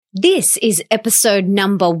This is episode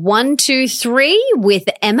number 123 with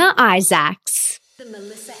Emma Isaacs. The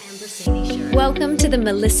Melissa Ambrosini Show. Welcome to the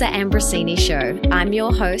Melissa Ambrosini Show. I'm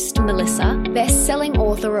your host, Melissa, best-selling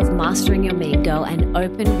author of Mastering Your Mean Girl and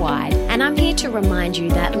Open Wide, and I'm here to remind you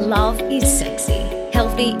that love is sexy,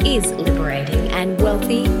 healthy is liberating, and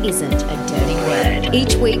wealthy isn't a dirty word.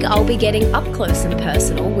 Each week, I'll be getting up close and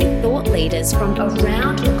personal with thought leaders from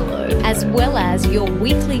around the globe, as well as your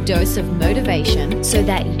weekly dose of motivation so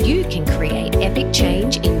that you can create epic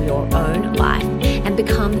change in your own life and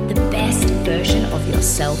become the best version of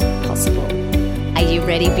yourself possible. Are you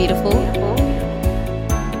ready, beautiful?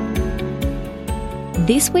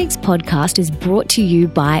 This week's podcast is brought to you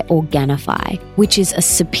by Organifi, which is a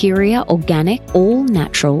superior organic,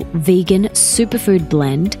 all-natural, vegan superfood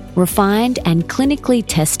blend, refined and clinically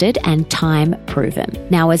tested and time-proven.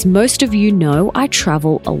 Now, as most of you know, I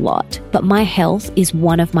travel a lot, but my health is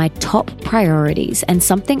one of my top priorities and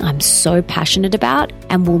something I'm so passionate about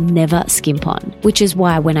and will never skimp on, which is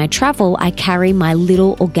why when I travel, I carry my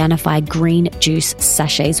little Organifi green juice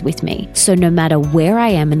sachets with me. So no matter where I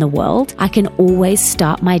am in the world, I can always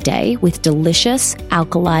start my day with delicious,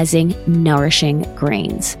 alkalizing, nourishing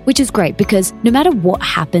greens, which is great because no matter what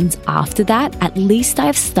happens after that, at least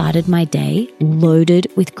I've started my day loaded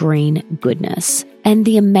with green goodness. And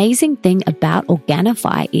the amazing thing about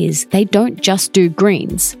Organifi is they don't just do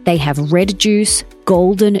greens. They have red juice,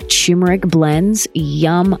 golden turmeric blends,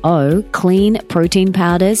 clean protein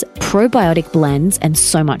powders, probiotic blends, and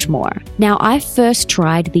so much more. Now, I first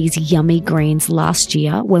tried these yummy greens last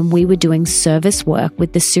year when we were doing service work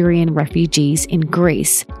with the Syrian refugees in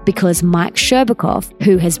Greece because Mike Sherbakov,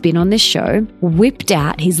 who has been on this show, whipped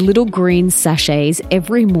out his little green sachets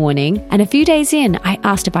every morning. And a few days in, I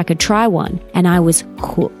asked if I could try one, and I was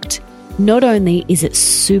hooked. Not only is it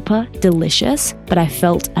super delicious, but I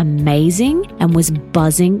felt amazing and was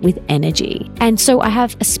buzzing with energy. And so I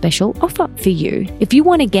have a special offer for you. If you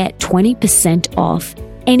want to get 20% off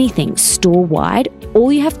anything store-wide,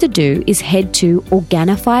 all you have to do is head to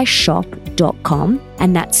OrganifiShop.com,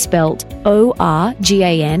 and that's spelled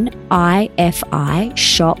ORGANIFI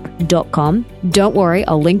shop.com. Don't worry,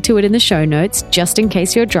 I'll link to it in the show notes just in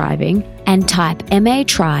case you're driving, and type MA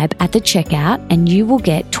Tribe at the checkout and you will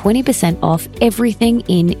get 20% off everything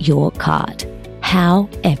in your cart. How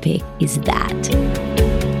epic is that?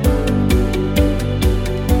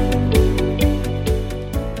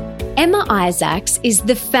 Emma Isaacs is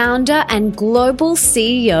the founder and global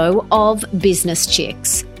CEO of Business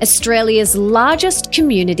Chicks, Australia's largest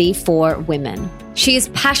community for women. She is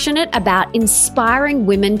passionate about inspiring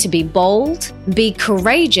women to be bold, be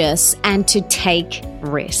courageous, and to take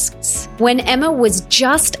risks. When Emma was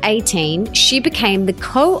just 18, she became the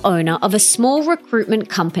co-owner of a small recruitment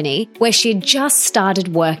company where she had just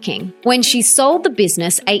started working. When she sold the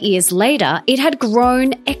business 8 years later, it had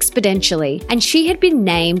grown exponentially, and she had been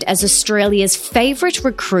named as Australia's favourite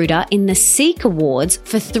recruiter in the Seek Awards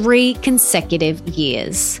for 3 consecutive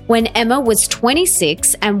years. When Emma was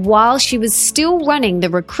 26, and while she was still running the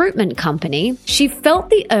recruitment company, she felt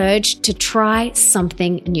the urge to try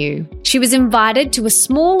something new. She was invited to a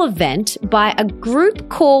small event by a group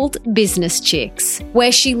called Business Chicks,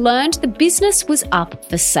 where she learned the business was up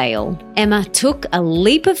for sale. Emma took a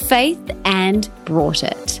leap of faith and brought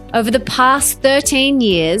it. Over the past 13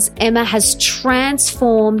 years, Emma has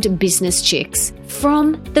transformed Business Chicks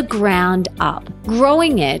from the ground up,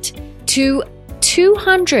 growing it to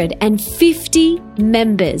 250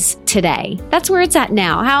 members today. That's where it's at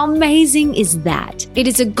now. How amazing is that? It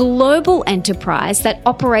is a global enterprise that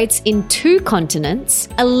operates in 2 continents,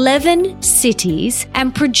 11 cities,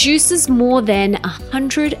 and produces more than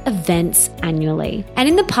 100 events annually. And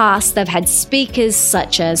in the past, they've had speakers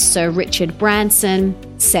such as Sir Richard Branson,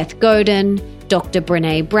 Seth Godin, Dr.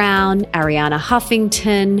 Brené Brown, Ariana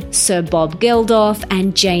Huffington, Sir Bob Geldof,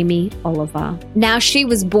 and Jamie Oliver. Now, she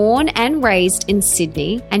was born and raised in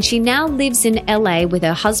Sydney, and she now lives in LA with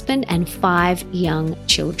her husband and 5 young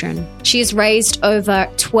children. She has raised over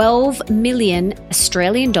 12 million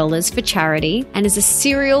Australian dollars for charity and is a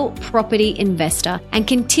serial property investor and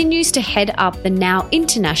continues to head up the now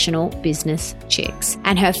international Business Chicks.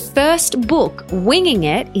 And her first book, Winging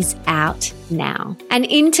It, is out now. And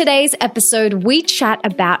in today's episode, we chat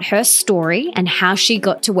about her story and how she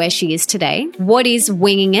got to where she is today, what is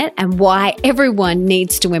winging it and why everyone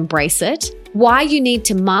needs to embrace it, why you need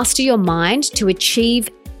to master your mind to achieve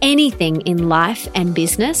anything in life and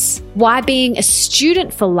business, why being a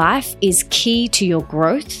student for life is key to your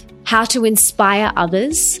growth, how to inspire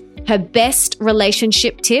others, her best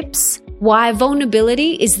relationship tips, why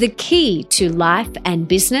vulnerability is the key to life and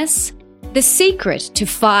business, the secret to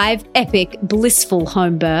 5 epic blissful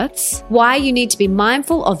home births, why you need to be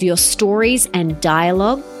mindful of your stories and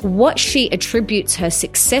dialogue, what she attributes her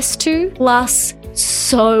success to, plus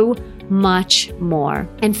so much more.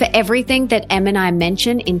 And for everything that Em and I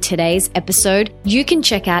mention in today's episode, you can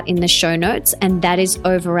check out in the show notes, and that is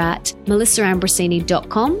over at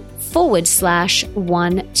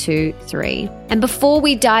melissaambrosini.com/123. And before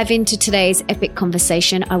we dive into today's epic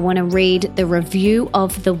conversation, I want to read the review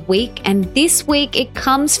of the week. And this week it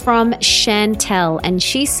comes from Chantel, and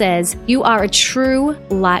she says, "You are a true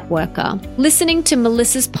light worker. Listening to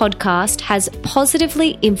Melissa's podcast has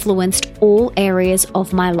positively influenced all areas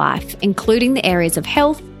of my life, including the areas of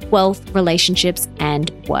health, wealth, relationships, and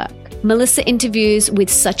work. Melissa interviews with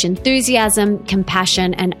such enthusiasm,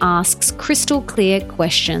 compassion, and asks crystal clear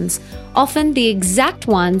questions, often the exact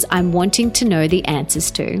ones I'm wanting to know the answers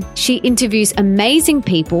to. She interviews amazing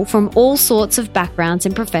people from all sorts of backgrounds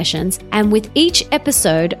and professions, and with each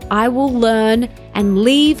episode, I will learn and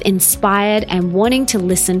leave inspired and wanting to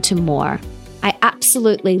listen to more. I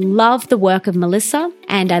absolutely love the work of Melissa,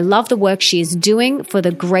 and I love the work she is doing for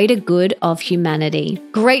the greater good of humanity.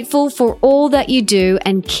 Grateful for all that you do,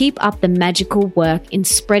 and keep up the magical work in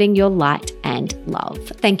spreading your light and love."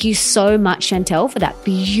 Thank you so much, Chantel, for that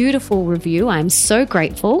beautiful review. I'm so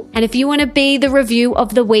grateful. And if you want to be the review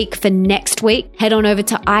of the week for next week, head on over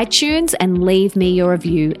to iTunes and leave me your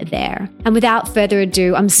review there. And without further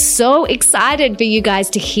ado, I'm so excited for you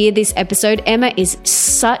guys to hear this episode. Emma is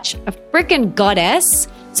such a freaking goddess.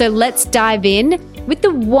 So let's dive in with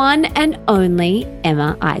the one and only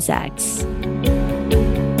Emma Isaacs.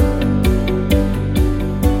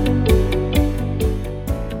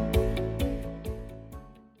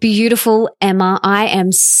 Beautiful Emma, I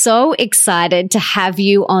am so excited to have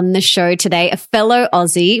you on the show today, a fellow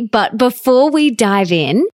Aussie. But before we dive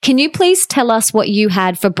in, can you please tell us what you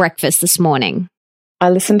had for breakfast this morning? I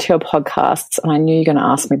listened to your podcasts and I knew you were going to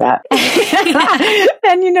ask me that.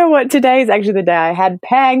 And you know what? Today is actually the day I had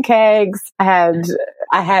pancakes. I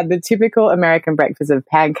had the typical American breakfast of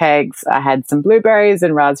pancakes. I had some blueberries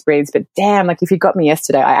and raspberries, but damn, like if you got me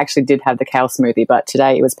yesterday, I actually did have the kale smoothie, but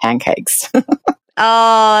today it was pancakes.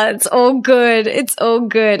 Oh, it's all good. It's all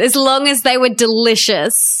good. As long as they were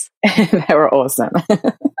delicious. They were awesome.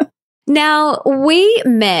 Now, we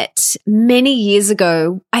met many years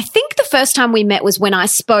ago. I think the first time we met was when I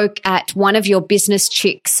spoke at one of your Business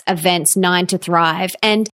Chicks events, 9 to Thrive.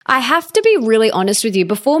 And I have to be really honest with you,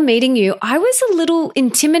 before meeting you, I was a little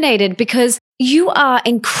intimidated because you are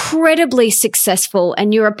incredibly successful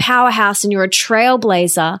and you're a powerhouse and you're a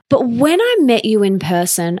trailblazer. But when I met you in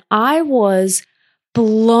person, I was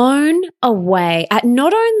blown away at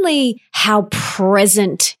not only how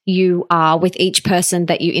present you are with each person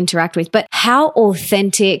that you interact with, but how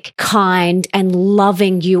authentic, kind, and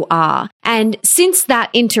loving you are. And since that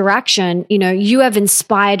interaction, you have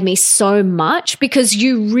inspired me so much because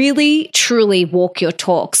you really, truly walk your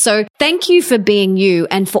talk. So thank you for being you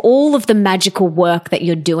and for all of the magical work that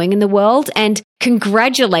you're doing in the world. And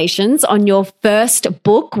congratulations on your first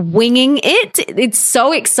book, Winging It. It's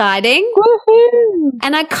so exciting. Woohoo!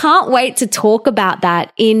 And I can't wait to talk about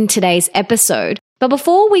that in today's episode. But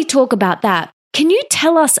before we talk about that, can you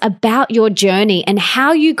tell us about your journey and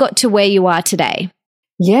how you got to where you are today?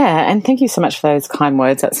 Yeah, and thank you so much for those kind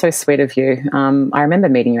words. That's so sweet of you. I remember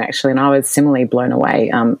meeting you actually, and I was similarly blown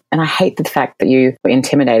away. And I hate the fact that you were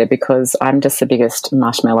intimidated because I'm just the biggest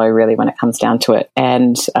marshmallow really when it comes down to it.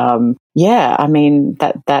 And yeah, I mean,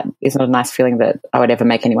 that is not a nice feeling that I would ever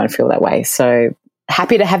make anyone feel that way. So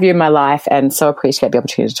happy to have you in my life and so appreciate the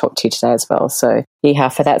opportunity to talk to you today as well. So yeah,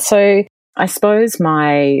 for that. So I suppose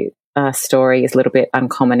my story is a little bit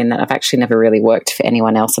uncommon in that I've actually never really worked for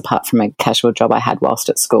anyone else apart from a casual job I had whilst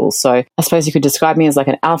at school. So I suppose you could describe me as like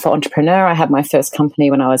an alpha entrepreneur. I had my first company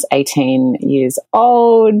when I was 18 years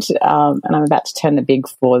old, and I'm about to turn the big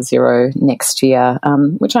 40 next year,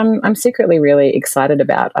 which I'm secretly really excited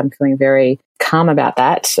about. I'm feeling very calm about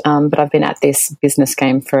that. But I've been at this business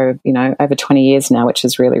game for, over 20 years now, which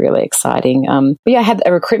is really, really exciting. But yeah, I had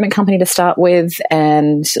a recruitment company to start with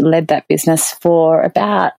and led that business for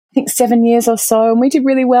about, I think 7 years or so. And we did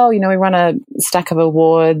really well. We won a stack of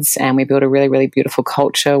awards and we built a really, really beautiful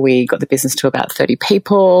culture. We got the business to about 30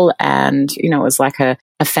 people and, it was like a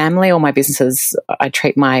family. All my businesses, I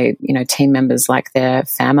treat my, team members like their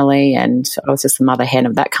family, and I was just the mother hen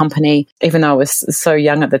of that company. Even though I was so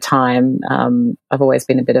young at the time, I've always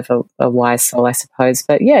been a bit of a wise soul, I suppose.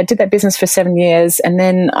 But yeah, I did that business for 7 years. And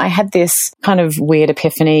then I had this kind of weird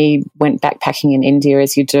epiphany, went backpacking in India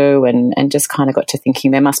as you do, and just kind of got to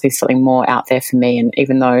thinking there must be something more out there for me. And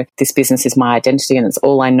even though this business is my identity and it's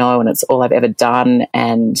all I know and it's all I've ever done,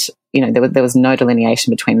 and there was no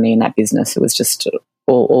delineation between me and that business. It was just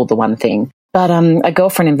all the one thing. But a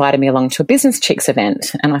girlfriend invited me along to a Business Chicks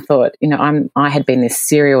event, and I thought, I had been this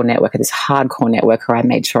serial networker, this hardcore networker. I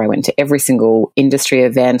made sure I went to every single industry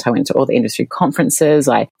event. I went to all the industry conferences.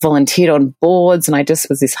 I volunteered on boards, and I just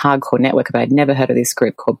was this hardcore networker, but I'd never heard of this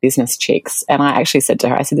group called Business Chicks. And I actually said to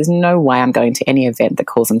her, there's no way I'm going to any event that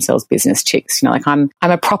calls themselves Business Chicks. I'm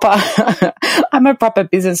a proper, I'm a proper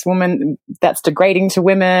businesswoman. That's degrading to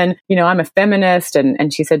women. I'm a feminist.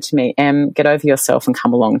 And she said to me, get over yourself and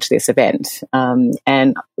come along to this event.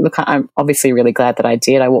 And look, I'm obviously really glad that I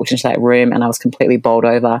did. I walked into that room and I was completely bowled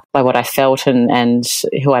over by what I felt and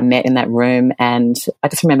who I met in that room. And I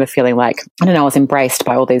just remember feeling like, I was embraced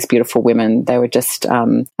by all these beautiful women. They were just,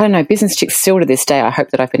 Business Chicks still to this day. I hope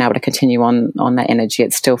that I've been able to continue on that energy.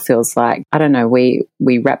 It still feels like, we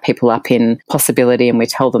wrap people up in possibility and we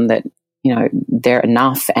tell them that, they're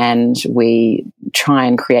enough, and we try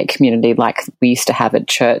and create community like we used to have at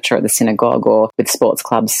church or at the synagogue or with sports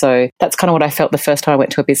clubs. So that's kind of what I felt the first time I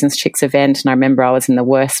went to a Business Chicks event. And I remember I was in the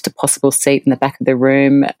worst possible seat in the back of the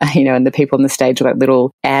room, and the people on the stage were like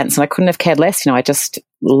little ants, and I couldn't have cared less. I just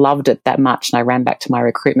loved it that much. And I ran back to my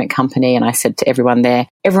recruitment company and I said to everyone there,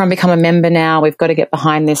 everyone become a member now. We've got to get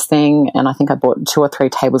behind this thing. And I think I bought 2 or 3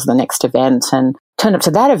 tables at the next event and turned up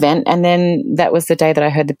to that event. And then that was the day that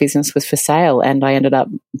I heard the business was for sale, and I ended up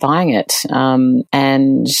buying it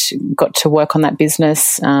and got to work on that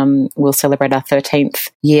business. We'll celebrate our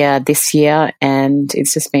 13th year this year, and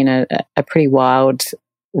it's just been a pretty wild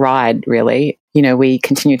ride, really. We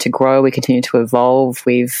continue to grow, we continue to evolve.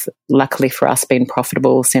 We've, luckily for us, been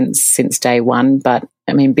profitable since day one. But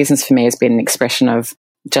business for me has been an expression of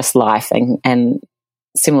just life, and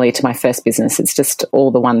similarly to my first business, it's just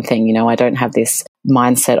all the one thing. I don't have this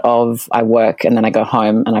mindset of I work and then I go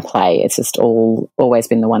home and I play. It's just always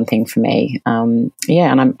been the one thing for me. And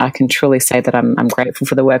I can truly say that I'm grateful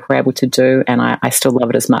for the work we're able to do, and I still love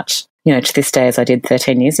it as much, to this day as I did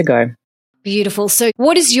 13 years ago. Beautiful. So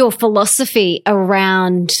what is your philosophy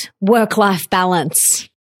around work-life balance?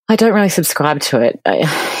 I don't really subscribe to it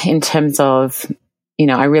in terms of,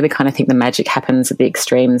 I really kind of think the magic happens at the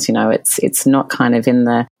extremes. It's not kind of in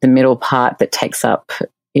the middle part that takes up,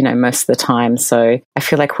 most of the time. So I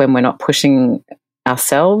feel like when we're not pushing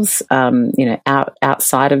ourselves,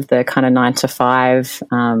 outside of the kind of 9 to 5,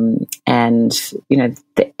 and,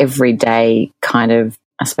 the everyday kind of,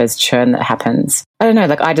 I suppose, churn that happens. I don't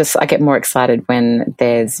know, I get more excited when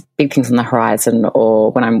there's big things on the horizon,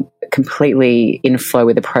 or when I'm completely in flow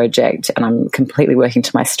with a project and I'm completely working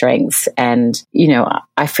to my strengths. And,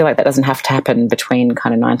 I feel like that doesn't have to happen between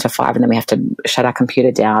kind of 9 to 5, and then we have to shut our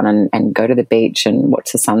computer down and go to the beach and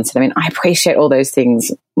watch the sunset. I appreciate all those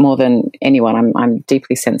things more than anyone. I'm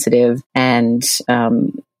deeply sensitive, and,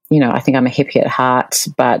 I think I'm a hippie at heart,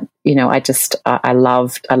 but, I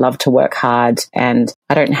love to work hard, and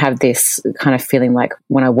I don't have this kind of feeling like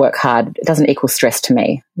when I work hard, it doesn't equal stress to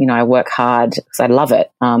me. I work hard because I love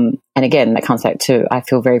it. And again, that comes back to, I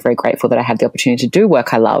feel very, very grateful that I have the opportunity to do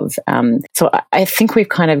work I love. So I think we've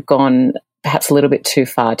kind of gone perhaps a little bit too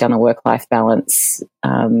far down a work-life balance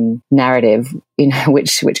narrative,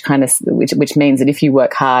 which means that if you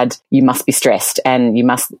work hard, you must be stressed and you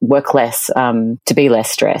must work less to be less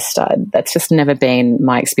stressed. That's just never been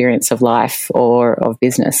my experience of life or of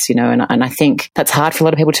business, and I think that's hard for a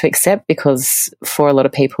lot of people to accept, because for a lot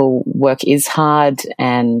of people, work is hard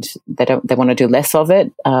and they want to do less of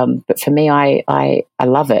it. But for me, I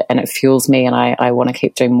love it and it fuels me, and I want to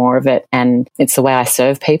keep doing more of it. And it's the way I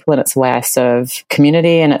serve people, and it's the way I serve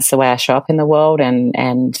community, and it's the way I show up in the world. And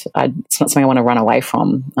it's not something I want to run away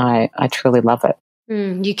from. I truly love it.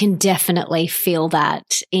 You can definitely feel that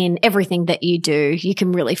in everything that you do. You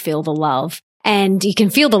can really feel the love, and you can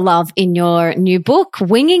feel the love in your new book,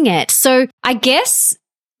 Winging It. So I guess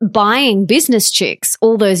buying Business Chicks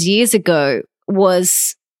all those years ago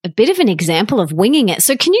was a bit of an example of winging it.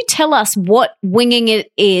 So can you tell us what winging it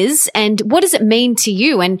is, and what does it mean to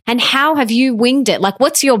you, and how have you winged it?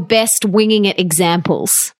 What's your best winging it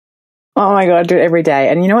examples? Oh my God, I do it every day.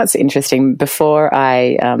 And you know what's interesting? Before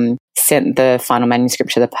I sent the final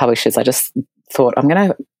manuscript to the publishers, I just thought, I'm going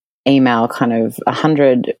to email kind of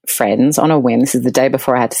 100 friends on a whim. This is the day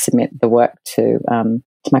before I had to submit the work to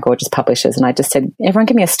my gorgeous publishers. And I just said, everyone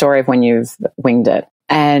give me a story of when you've winged it.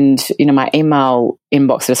 And, my email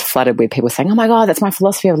inbox was flooded with people saying, oh my God, that's my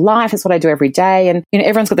philosophy of life. It's what I do every day. And,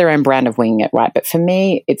 everyone's got their own brand of winging it, right? But for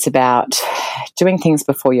me, it's about doing things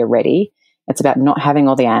before you're ready. It's about not having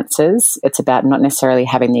all the answers. It's about not necessarily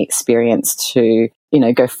having the experience to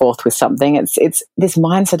go forth with something. It's this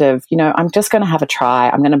mindset of, I'm just going to have a try.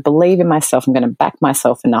 I'm going to believe in myself. I'm going to back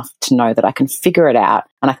myself enough to know that I can figure it out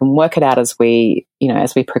and I can work it out as we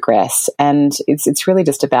progress. And it's really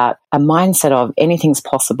just about a mindset of anything's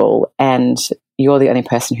possible and you're the only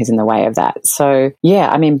person who's in the way of that. So, yeah,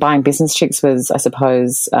 I mean, buying Business Chicks was, I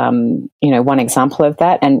suppose, one example of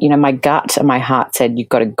that. And, my gut and my heart said, you've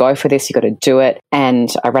got to go for this, you've got to do it.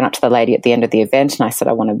 And I ran up to the lady at the end of the event and I said,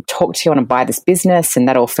 I want to talk to you, I want to buy this business. And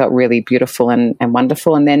that all felt really beautiful and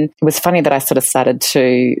wonderful. And then it was funny that I sort of started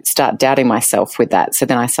to doubting myself with that. So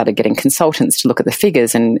then I started getting consultants to look at the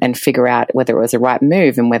figures and figure out whether it was a right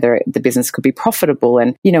move and whether the business could be profitable.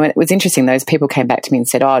 And, it was interesting. Those people came back to me and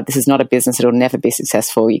said, oh, this is not a business. It'll never be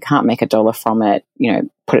successful. You can't make $1 from it,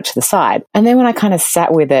 put it to the side. And then when I kind of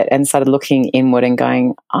sat with it and started looking inward and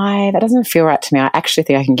going, that doesn't feel right to me. I actually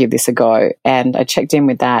think I can give this a go. And I checked in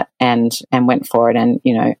with that and went for it. And,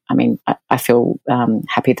 I feel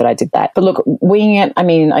happy that I did that. But look, winging it,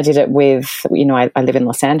 I did it with, I live in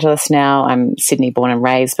Los Angeles now. I'm Sydney born and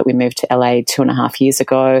raised, but we moved to LA 2.5 years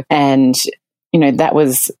ago. And, that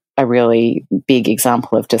was a really big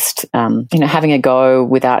example of just, having a go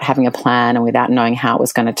without having a plan and without knowing how it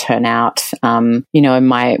was going to turn out.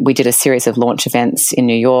 We did a series of launch events in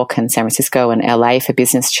New York and San Francisco and LA for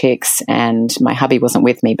Business Chicks, and my hubby wasn't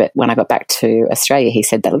with me, but when I got back to Australia, he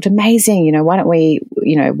said, that looked amazing. Why don't we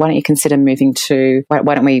consider moving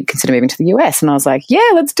to the US? And I was like,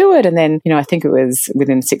 yeah, let's do it. And then, I think it was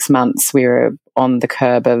within 6 months, we were on the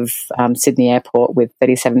curb of Sydney Airport with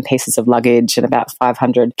 37 pieces of luggage and about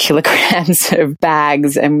 500 kilograms of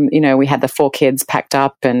bags. And, we had the 4 kids packed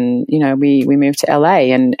up and, we moved to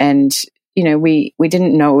LA and we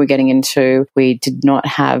didn't know what we were getting into. We did not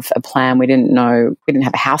have a plan. We didn't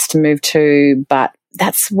have a house to move to, but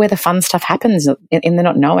that's where the fun stuff happens in the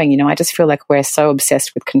not knowing. I just feel like we're so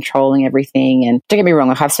obsessed with controlling everything. And don't get me wrong,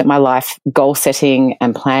 I've spent my life goal setting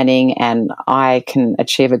and planning, and I can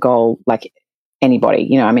achieve a goal like anybody.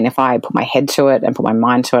 If I put my head to it and put my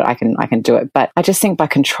mind to it, I can do it. But I just think by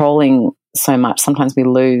controlling so much, sometimes we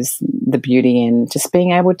lose the beauty in just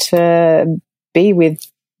being able to be with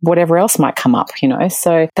whatever else might come up,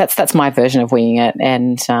 So that's my version of winging it.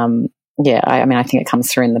 And I think it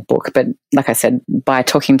comes through in the book. But like I said, by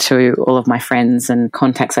talking to all of my friends and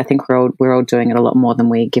contacts, I think we're all doing it a lot more than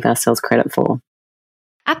we give ourselves credit for.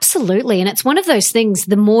 Absolutely. And it's one of those things,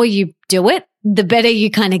 the more you do it, the better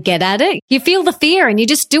you kind of get at it. You feel the fear and you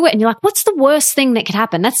just do it and you're like, what's the worst thing that could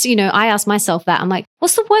happen? That's, I ask myself that. I'm like,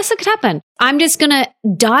 what's the worst that could happen? I'm just going to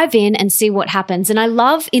dive in and see what happens. And I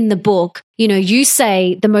love in the book, you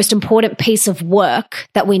say the most important piece of work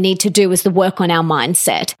that we need to do is the work on our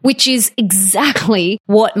mindset, which is exactly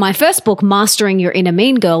what my first book, Mastering Your Inner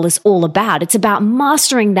Mean Girl, is all about. It's about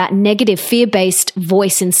mastering that negative fear-based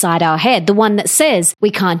voice inside our head, the one that says we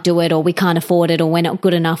can't do it or we can't afford it or we're not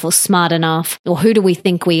good enough or smart enough or who do we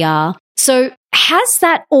think we are. So has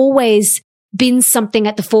that always been something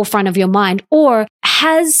at the forefront of your mind, or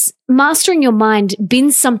has mastering your mind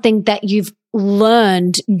been something that you've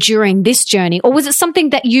learned during this journey, or was it something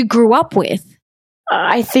that you grew up with?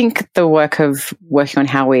 I think the work of working on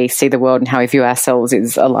how we see the world and how we view ourselves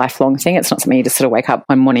is a lifelong thing. It's not something you just sort of wake up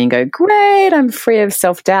one morning and go, great, I'm free of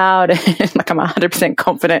self-doubt, like I'm 100%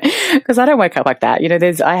 confident, because I don't wake up like that.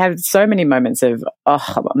 I have so many moments of,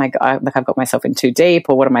 oh my God, like I've got myself in too deep,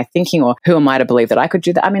 or what am I thinking, or who am I to believe that I could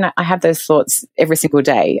do that? I have those thoughts every single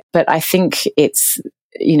day, but I think it's,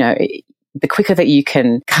 the quicker that you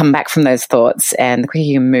can come back from those thoughts and the quicker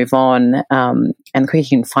you can move on, and the quicker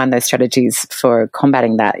you can find those strategies for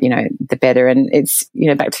combating that, the better. And it's,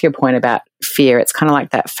 back to your point about fear, it's kind of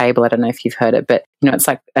like that fable. I don't know if you've heard it, but, it's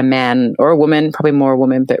like a man or a woman, probably more a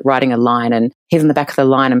woman, but riding a line, and he's in the back of the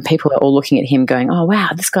line and people are all looking at him going, oh, wow,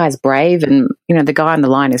 this guy's brave. And, the guy on the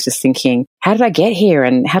line is just thinking, how did I get here?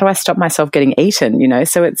 And how do I stop myself getting eaten?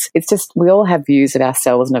 So it's just, we all have views of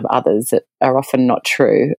ourselves and of others that are often not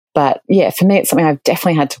true. But yeah, for me, it's something I've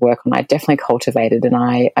definitely had to work on. I definitely cultivated, and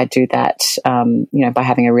I do that, by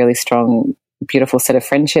having a really strong, beautiful set of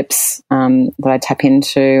friendships that I tap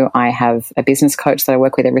into. I have a business coach that I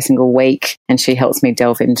work with every single week, and she helps me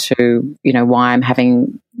delve into, why I'm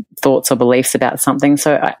having thoughts or beliefs about something.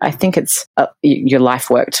 So I think it's your life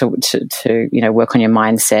work to work on your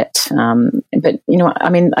mindset. But,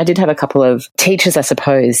 I did have a couple of teachers, I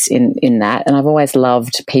suppose, in that. And I've always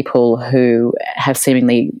loved people who have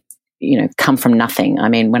seemingly come from nothing. I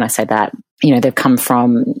mean, when I say that, they've come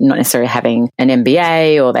from not necessarily having an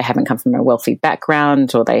MBA, or they haven't come from a wealthy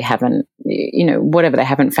background, or they haven't, whatever, they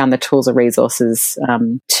haven't found the tools or resources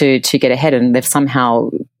to get ahead, and they've somehow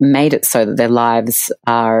made it so that their lives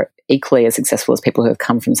are equally as successful as people who have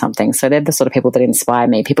come from something. So they're the sort of people that inspire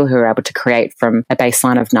me, people who are able to create from a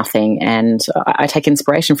baseline of nothing. And I take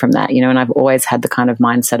inspiration from that, and I've always had the kind of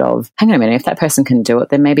mindset of, hang on a minute, if that person can do it,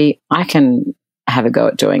 then maybe I can have a go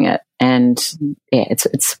at doing it. And yeah,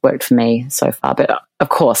 it's worked for me so far. But of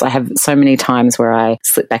course, I have so many times where I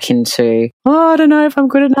slip back into, I don't know if I'm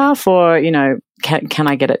good enough, or, can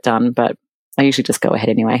I get it done? But I usually just go ahead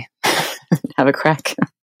anyway, have a crack.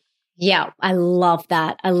 Yeah, I love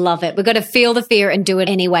that. I love it. We've got to feel the fear and do it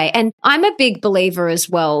anyway. And I'm a big believer as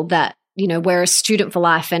well that, we're a student for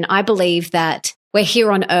life. And I believe that we're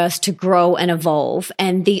here on earth to grow and evolve.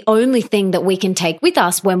 And the only thing that we can take with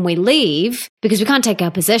us when we leave, because we can't take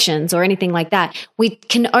our possessions or anything like that, we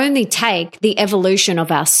can only take the evolution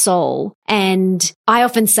of our soul. And I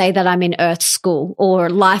often say that I'm in Earth School or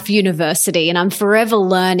Life University, and I'm forever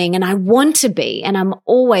learning, and I want to be, and I'm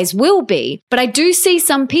always will be. But I do see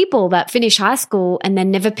some people that finish high school and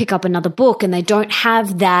then never pick up another book, and they don't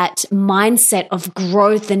have that mindset of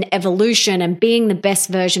growth and evolution and being the best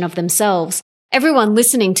version of themselves. Everyone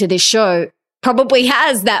listening to this show probably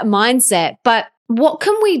has that mindset, but what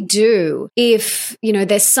can we do if,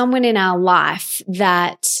 there's someone in our life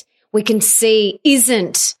that we can see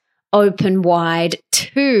isn't open wide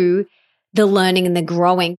to the learning and the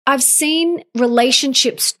growing? I've seen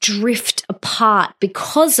relationships drift apart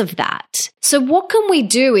because of that. So what can we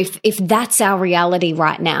do if that's our reality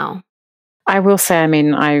right now? I will say,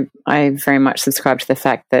 I very much subscribe to the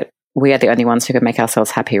fact that we are the only ones who can make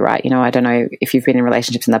ourselves happy, right? I don't know if you've been in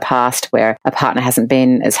relationships in the past where a partner hasn't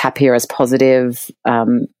been as happy or as positive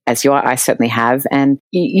as you are. I certainly have. And,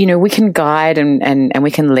 we can guide and we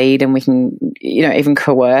can lead, and we can, even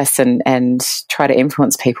coerce and try to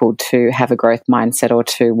influence people to have a growth mindset or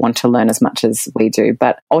to want to learn as much as we do.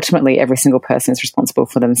 But ultimately, every single person is responsible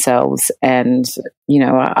for themselves. And,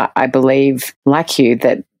 I believe, like you,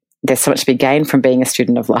 that there's so much to be gained from being a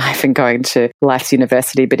student of life and going to life's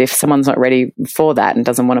university. But if someone's not ready for that and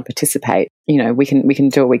doesn't want to participate, we can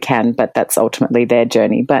do what we can, but that's ultimately their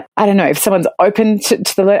journey. But I don't know, if someone's open to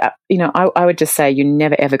the, I would just say you're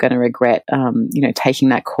never ever going to regret, taking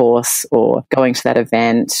that course or going to that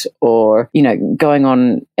event or, going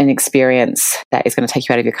on an experience that is going to take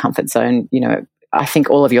you out of your comfort zone. I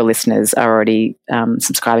think all of your listeners are already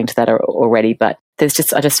subscribing to that already, but I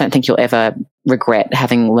just don't think you'll ever regret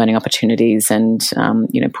having learning opportunities and,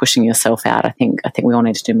 pushing yourself out. I think we all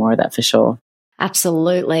need to do more of that for sure.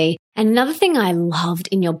 Absolutely. And another thing I loved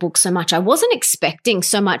in your book so much, I wasn't expecting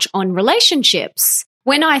so much on relationships.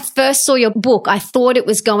 When I first saw your book, I thought it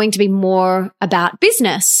was going to be more about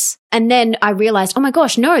business. And then I realized, oh my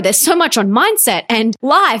gosh, no, there's so much on mindset and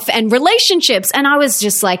life and relationships. And I was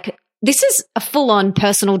just like, this is a full-on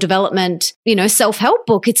personal development, self-help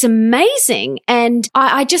book. It's amazing. And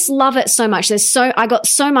I just love it so much. I got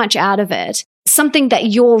so much out of it. Something that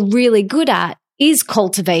you're really good at is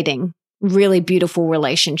cultivating really beautiful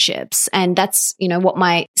relationships. And that's, what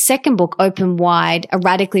my second book, Open Wide, A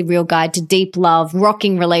Radically Real Guide to Deep Love,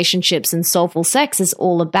 Rocking Relationships and Soulful Sex is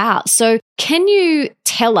all about. So can you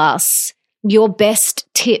tell us your best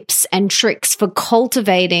tips and tricks for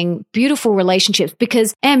cultivating beautiful relationships?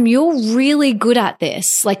 Because Em, you're really good at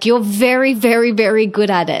this. Like, you're very, very, very good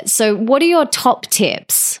at it. So what are your top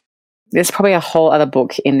tips? There's probably a whole other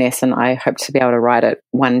book in this, and I hope to be able to write it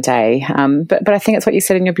one day. But I think it's what you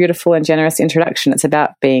said in your beautiful and generous introduction. It's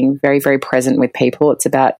about being very, very present with people. It's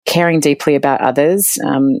about caring deeply about others.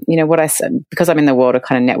 What I said, because I'm in the world of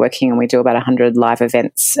kind of networking, and we do about 100 live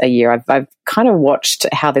events a year, I've kind of watched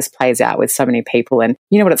how this plays out with so many people. And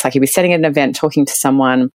you know what it's like? You'll be sitting at an event talking to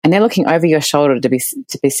someone, and they're looking over your shoulder to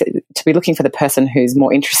be looking for the person who's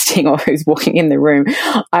more interesting or who's walking in the room.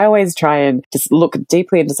 I always try and just look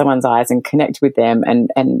deeply into someone's eyes and connect with them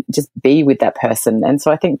and just be with that person. And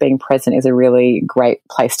so I think being present is a really great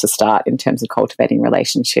place to start in terms of cultivating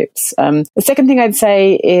relationships. The second thing I'd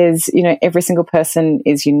say is, every single person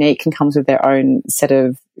is unique and comes with their own set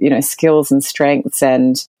of, skills and strengths,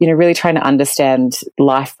 and, really trying to understand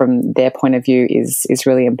life from their point of view is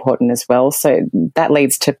really important as well. So that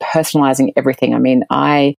leads to personalizing everything.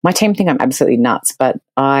 My team think I'm absolutely nuts, but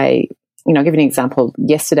I'll give you an example.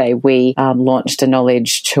 Yesterday, we launched a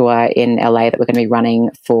knowledge tour in LA that we're going to be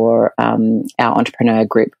running for our entrepreneur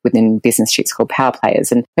group within Business Chicks called Power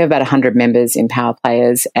Players. And we have about 100 members in Power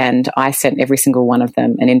Players. And I sent every single one of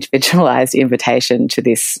them an individualized invitation to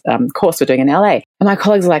this course we're doing in LA. And my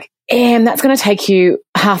colleagues are like, that's going to take you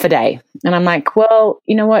half a day. And I'm like, well,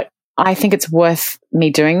 you know what? I think it's worth me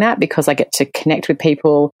doing that because I get to connect with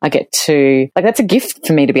people. I get to, that's a gift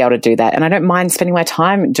for me to be able to do that. And I don't mind spending my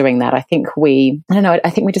time doing that. I think I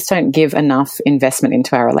think we just don't give enough investment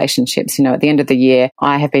into our relationships. At the end of the year,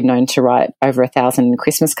 I have been known to write over 1,000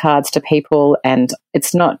 Christmas cards to people. And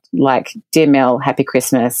it's not like, Dear Mel, Happy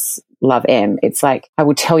Christmas, Love, M. It's like, I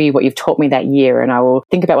will tell you what you've taught me that year, and I will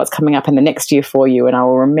think about what's coming up in the next year for you, and I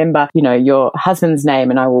will remember, your husband's name,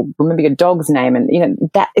 and I will remember your dog's name. And,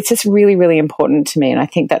 that it's just really, really important to me. And I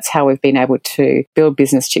think that's how we've been able to build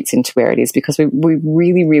Business Chicks into where it is, because we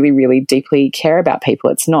really, really, really deeply care about people.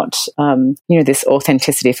 It's not, this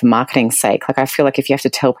authenticity for marketing's sake. Like, I feel like if you have to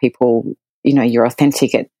tell people, you're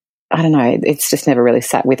authentic, I don't know, it's just never really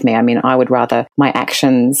sat with me. I mean, I would rather my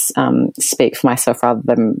actions speak for myself rather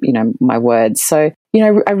than, my words. So,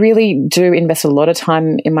 I really do invest a lot of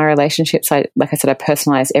time in my relationships. Like I said, I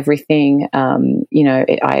personalize everything.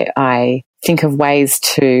 I think of ways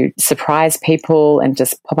to surprise people and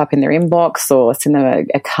just pop up in their inbox or send them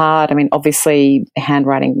a card. I mean, obviously,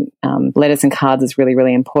 handwriting letters and cards is really,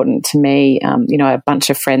 really important to me. A bunch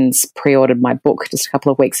of friends pre-ordered my book just a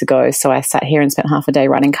couple of weeks ago. So I sat here and spent half a day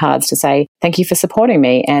writing cards to say, thank you for supporting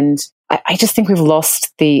me. And I just think we've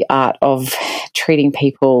lost the art of treating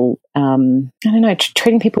people,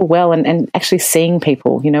 treating people well and actually seeing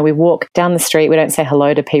people. We walk down the street, we don't say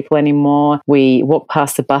hello to people anymore. We walk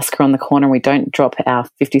past the busker on the corner and we don't drop our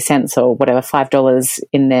 50 cents or whatever, $5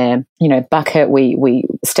 in their, bucket. We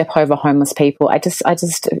step over homeless people. I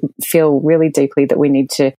just feel really deeply that we need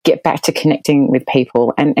to get back to connecting with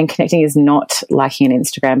people. And connecting is not liking an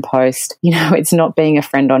Instagram post. It's not being a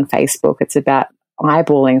friend on Facebook. It's about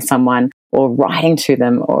eyeballing someone or writing to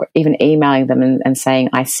them or even emailing them and saying,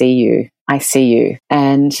 I see you.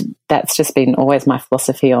 And that's just been always my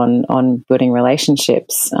philosophy on building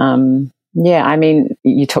relationships. I mean,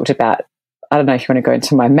 you talked about, I don't know if you want to go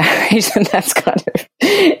into my marriage, and that's kind of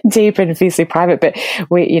deep and fiercely private, but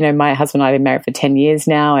we, my husband and I have been married for 10 years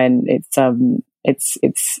now, and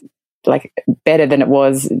it's like better than it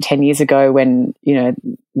was 10 years ago when,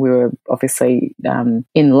 we were obviously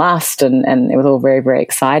in lust and it was all very, very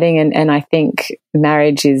exciting. And I think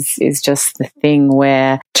marriage is just the thing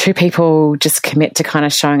where two people just commit to kind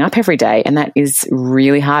of showing up every day. And that is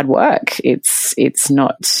really hard work. It's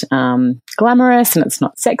not glamorous, and it's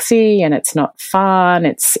not sexy, and it's not fun.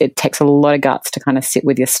 It takes a lot of guts to kind of sit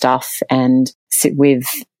with your stuff and sit with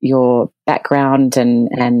your background and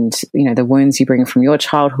the wounds you bring from your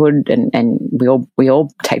childhood, and we all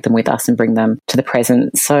take them with us and bring them to the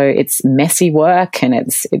present. So it's messy work, and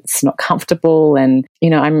it's not comfortable. And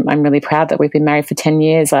I'm really proud that we've been married for 10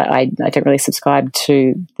 years. I don't really subscribe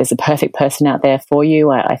to there's a perfect person out there for you.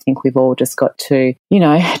 I think we've all just got to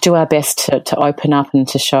do our best to open up and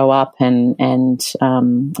to show up, and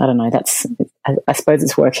I don't know. I suppose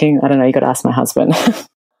it's working. I don't know. You got to ask my husband.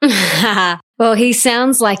 Well, he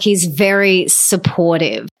sounds like he's very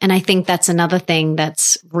supportive. And I think that's another thing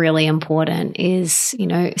that's really important is,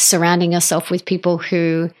 surrounding yourself with people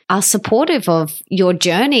who are supportive of your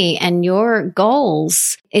journey and your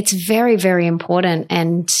goals. It's very, very important.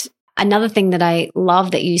 And another thing that I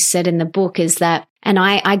love that you said in the book is that, and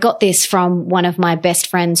I got this from one of my best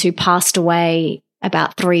friends who passed away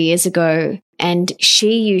about 3 years ago. And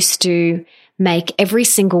she used to make every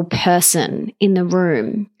single person in the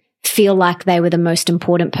room feel like they were the most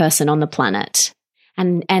important person on the planet.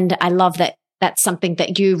 And I love that that's something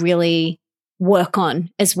that you really work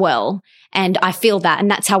on as well. And I feel that. And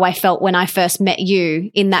that's how I felt when I first met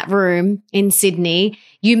you in that room in Sydney.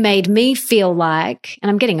 You made me feel like,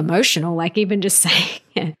 and I'm getting emotional, like even just saying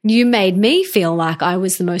it, you made me feel like I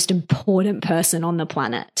was the most important person on the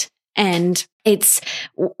planet. And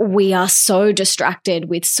we are so distracted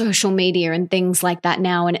with social media and things like that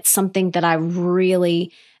now. And it's something that I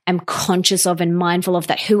really am conscious of and mindful of,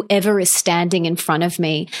 that whoever is standing in front of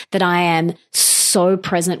me, that I am so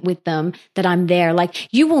present with them, that I'm there.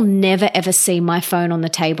 Like, you will never, ever see my phone on the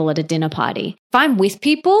table at a dinner party. If I'm with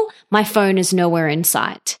people, my phone is nowhere in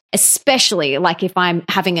sight, especially like if I'm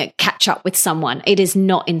having a catch up with someone, it is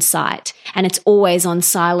not in sight, and it's always on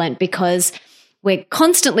silent because we're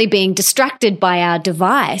constantly being distracted by our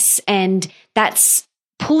device, and that's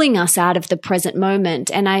pulling us out of the present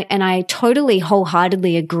moment. And I totally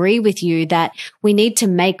wholeheartedly agree with you that we need to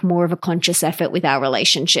make more of a conscious effort with our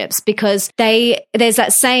relationships, because there's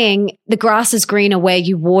that saying, the grass is greener where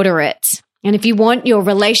you water it. And if you want your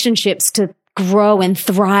relationships to grow and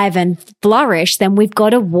thrive and flourish, then we've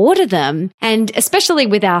got to water them. And especially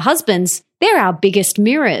with our husbands, they're our biggest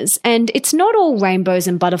mirrors. And it's not all rainbows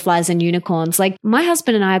and butterflies and unicorns. Like my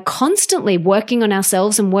husband and I are constantly working on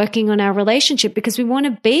ourselves and working on our relationship because we want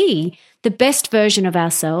to be the best version of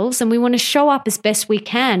ourselves and we want to show up as best we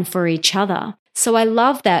can for each other. So I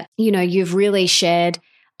love that, you've really shared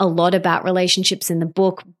a lot about relationships in the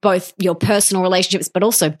book, both your personal relationships, but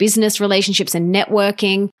also business relationships and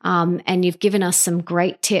networking. And you've given us some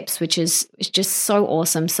great tips, which is just so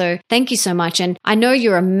awesome. So thank you so much. And I know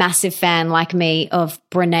you're a massive fan like me of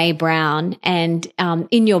Brené Brown. And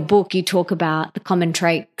in your book, you talk about the common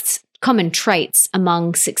traits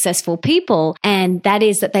among successful people. And that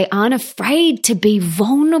is that they aren't afraid to be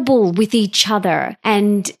vulnerable with each other.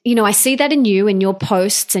 And, I see that in you, in your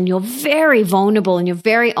posts, and you're very vulnerable and you're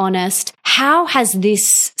very honest. How has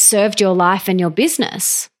this served your life and your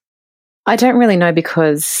business? I don't really know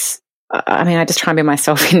because I just try and be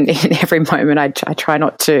myself in every moment. I try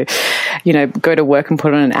not to, go to work and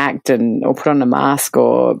put on an act or put on a mask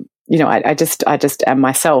or, I just am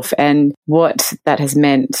myself. And what that has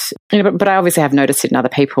meant, but I obviously have noticed it in other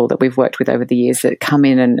people that we've worked with over the years that come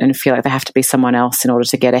in and feel like they have to be someone else in order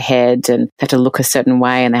to get ahead and they have to look a certain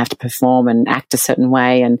way and they have to perform and act a certain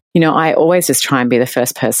way. And, I always just try and be the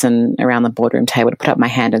first person around the boardroom table to put up my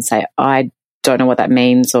hand and say, I don't know what that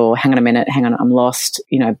means, or hang on a minute, I'm lost,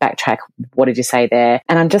 backtrack, what did you say there?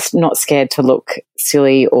 And I'm just not scared to look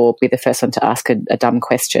silly or be the first one to ask a dumb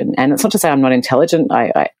question. And it's not to say I'm not intelligent.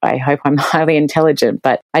 I hope I'm highly intelligent,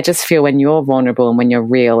 but I just feel when you're vulnerable and when you're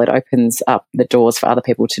real, it opens up the doors for other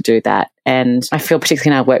people to do that. And I feel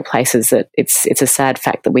particularly in our workplaces that it's a sad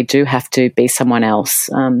fact that we do have to be someone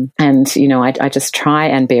else. I just try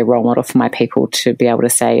and be a role model for my people to be able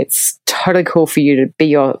to say it's totally cool for you to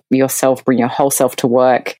be yourself, bring your whole self to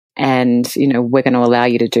work. And, we're going to allow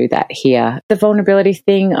you to do that here. The vulnerability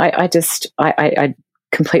thing, I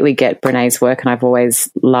completely get Brené's work, and I've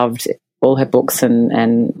always loved all her books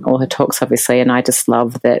and all her talks, obviously. And I just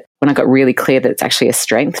love that when I got really clear that it's actually a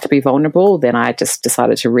strength to be vulnerable, then I just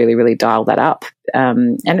decided to really, really dial that up.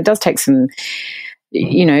 And it does take some,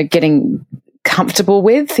 getting comfortable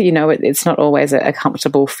with, it's not always a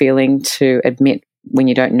comfortable feeling to admit when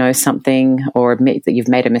you don't know something or admit that you've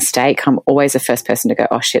made a mistake. I'm always the first person to go,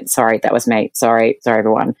 oh shit, sorry, that was me. Sorry,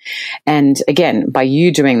 everyone. And again, by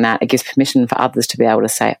you doing that, it gives permission for others to be able to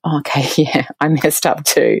say, oh, okay, yeah, I messed up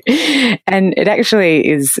too. And it actually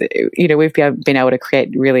is, we've been able to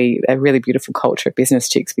create a really beautiful culture at Business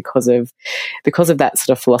Chicks because of that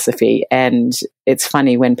sort of philosophy. And it's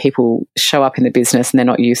funny when people show up in the business and they're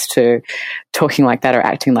not used to talking like that or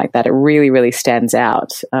acting like that. It really, really stands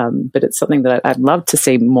out. But it's something that I'd love to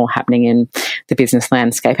see more happening in the business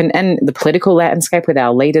landscape and the political landscape, with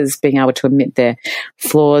our leaders being able to admit their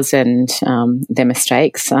flaws and their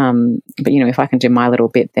mistakes. But if I can do my little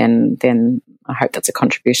bit, then I hope that's a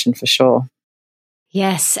contribution for sure.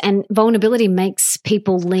 Yes, and vulnerability makes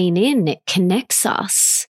people lean in. It connects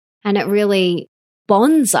us, and it really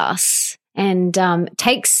bonds us, and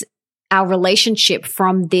takes our relationship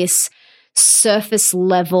from this surface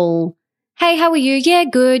level, hey, how are you? Yeah,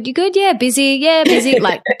 good. You good? Yeah, busy. Yeah, busy.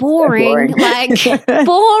 Like boring.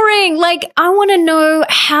 Boring. Like, I want to know,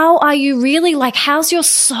 how are you really? Like, how's your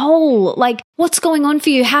soul? Like, what's going on for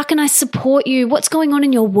you? How can I support you? What's going on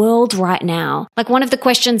in your world right now? Like, one of the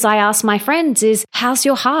questions I ask my friends is, how's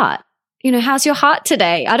your heart? How's your heart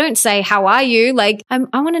today? I don't say, how are you? Like, I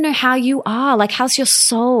want to know how you are. Like, how's your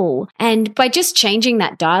soul? And by just changing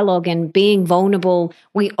that dialogue and being vulnerable,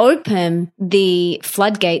 we open the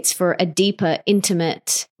floodgates for a deeper,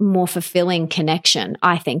 intimate, more fulfilling connection,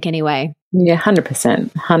 I think, anyway. Yeah,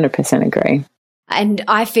 100% agree. And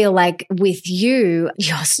I feel like with you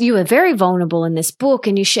were very vulnerable in this book,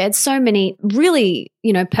 and you shared so many really,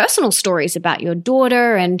 personal stories about your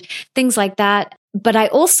daughter and things like that. But I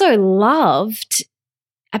also loved,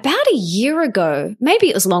 about a year ago, maybe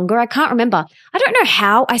it was longer, I can't remember. I don't know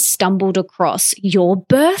how I stumbled across your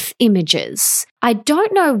birth images. I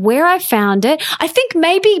don't know where I found it. I think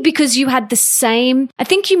maybe because you might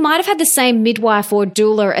have had the same midwife or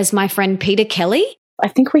doula as my friend Peter Kelly. I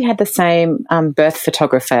think we had the same birth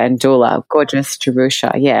photographer and doula, gorgeous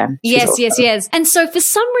Jerusha. Yeah. Yes. And so for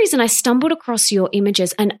some reason, I stumbled across your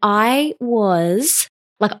images, and I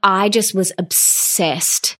just was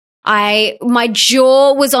obsessed. My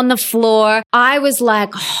jaw was on the floor. I was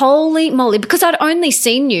like, holy moly, because I'd only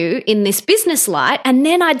seen you in this business light, and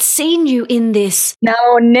then I'd seen you in this.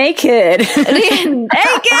 No, naked.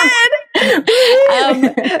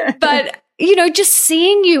 But just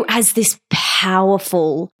seeing you as this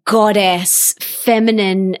powerful goddess,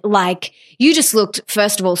 feminine, like, you just looked,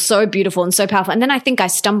 first of all, so beautiful and so powerful. And then I think I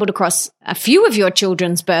stumbled across a few of your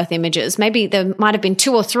children's birth images. Maybe there might have been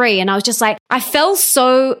 2 or 3. And I was just like, I fell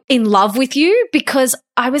so in love with you because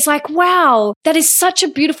I was like, wow, that is such a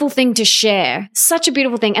beautiful thing to share. Such a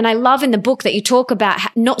beautiful thing. And I love in the book that you talk about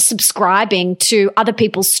not subscribing to other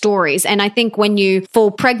people's stories. And I think when you fall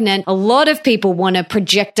pregnant, a lot of people want to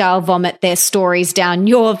projectile vomit their stories down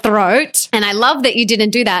your throat. And I love that you didn't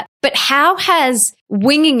do that. But how has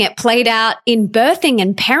winging it played out in birthing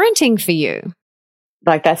and parenting for you?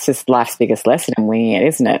 Like, that's just life's biggest lesson in winging it,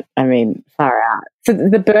 isn't it? I mean, far out. So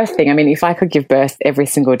the birth thing, I mean, if I could give birth every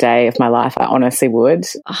single day of my life, I honestly would.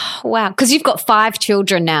 Oh, wow. Because you've got 5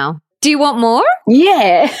 children now. Do you want more?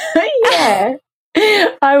 Yeah. Yeah.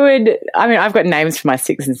 I would. I mean, I've got names for my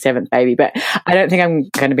 6th and 7th baby, but I don't think I'm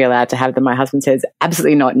going to be allowed to have them. My husband says,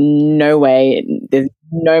 absolutely not. No way. There's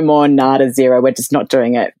no more, nada, zero. We're just not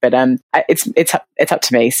doing it. But it's up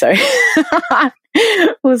to me. So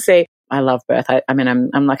we'll see. I love birth. I mean,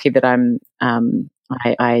 I'm lucky that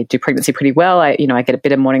I do pregnancy pretty well. I get a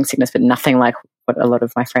bit of morning sickness, but nothing like what a lot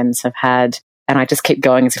of my friends have had. And I just keep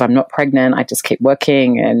going as if I'm not pregnant. I just keep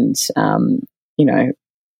working and,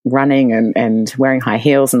 running and wearing high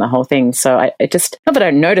heels and the whole thing. So it just, not that I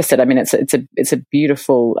don't notice it. I mean, it's a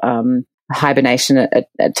beautiful, hibernation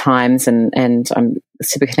at times and I'm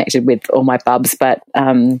super connected with all my bubs, but,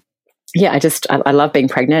 yeah, I love being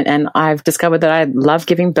pregnant, and I've discovered that I love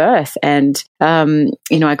giving birth. And,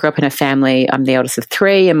 I grew up in a family. I'm the eldest of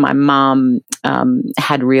 3, and my mum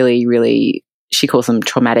had really, really, she calls them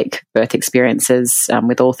traumatic birth experiences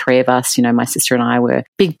with all 3 of us. You know, my sister and I were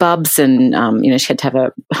big bubs, and, she had to have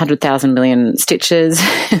 100,000 million stitches.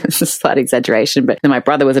 It's a slight exaggeration, but then my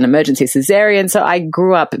brother was an emergency cesarean. So I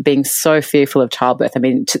grew up being so fearful of childbirth. I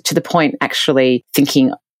mean, to the point actually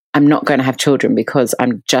thinking, I'm not going to have children because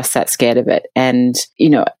I'm just that scared of it. And,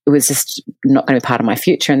 it was just not going to be part of my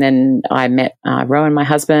future. And then I met Rowan, my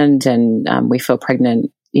husband, and we fell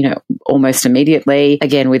pregnant, almost immediately,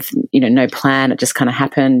 again, with, no plan. It just kind of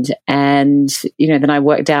happened. And, then I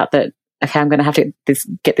worked out that, okay, I'm going to have to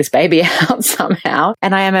get this baby out somehow.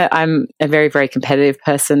 And I'm a very, very competitive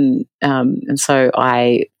person. And so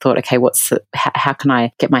I thought, okay, how can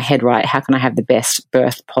I get my head right? How can I have the best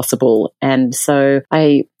birth possible? And so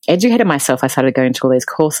I educated myself. I started going to all these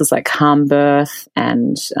courses like Calm Birth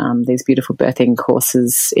and these beautiful birthing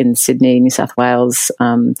courses in Sydney, New South Wales,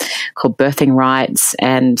 called Birthing Rights,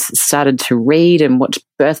 and started to read and watch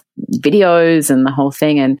birth videos and the whole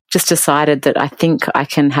thing, and just decided that I think I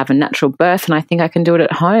can have a natural birth and I think I can do it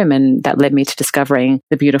at home. And that led me to discovering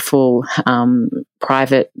the beautiful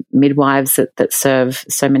private midwives that serve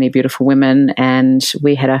so many beautiful women. And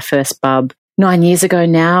we had our first bub 9 years ago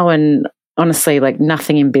now, and honestly, like,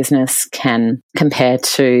 nothing in business can compare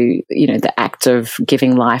to, the act of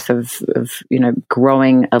giving life, of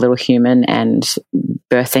growing a little human and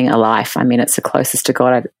birthing a life. I mean, it's the closest to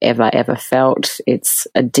God I've ever felt. It's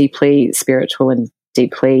a deeply spiritual and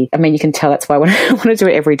deeply, I mean, you can tell that's why I want to do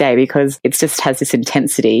it every day, because it just has this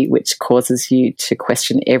intensity which causes you to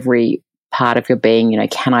question every part of your being.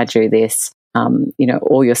 Can I do this?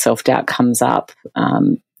 All your self-doubt comes up,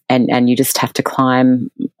 and you just have to climb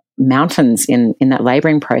mountains in that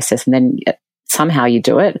laboring process, and then somehow you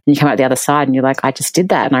do it and you come out the other side and you're like, I just did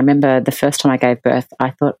that. And I remember the first time I gave birth,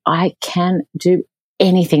 I thought, I can do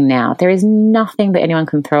anything now. There is nothing that anyone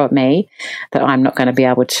can throw at me that I'm not going to be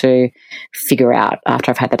able to figure out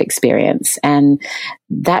after I've had that experience. And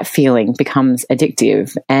that feeling becomes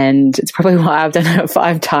addictive, and it's probably why I've done it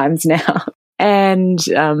 5 times now. And,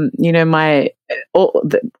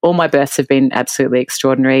 all my births have been absolutely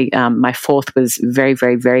extraordinary. My 4th was very,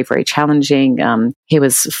 very, very, very challenging. He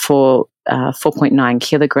was 4.9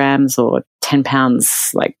 kilograms or 10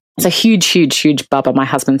 pounds. Like, it's a huge, huge, huge bubba. My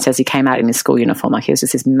husband says he came out in his school uniform. Like, he was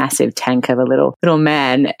just this massive tank of a little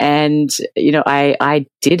man. And, I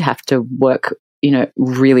did have to work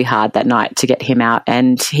really hard that night to get him out.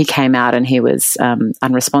 And he came out and he was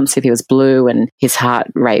unresponsive. He was blue, and his heart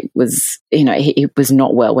rate was, he was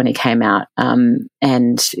not well when he came out.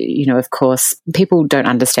 And, of course, people don't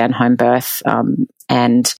understand home birth.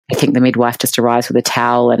 And I think the midwife just arrives with a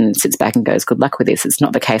towel and sits back and goes, good luck with this. It's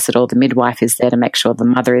not the case at all. The midwife is there to make sure the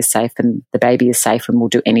mother is safe and the baby is safe, and will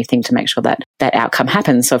do anything to make sure that that outcome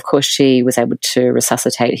happens. So, of course, she was able to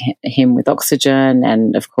resuscitate him with oxygen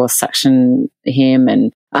and, of course, suction him.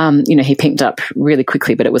 And he picked up really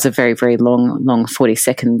quickly, but it was a very, very long 40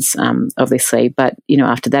 seconds, obviously. But,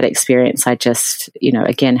 after that experience, I just,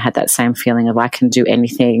 again, had that same feeling of I can do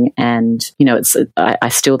anything. And, I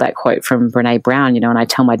steal that quote from Brene Brown, and I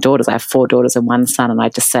tell my daughters, I have 4 daughters and 1 son, and I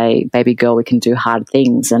just say, baby girl, we can do hard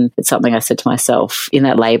things. And it's something I said to myself in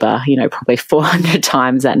that labor, probably 400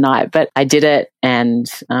 times that night, but I did it. And,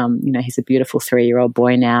 he's a beautiful 3-year-old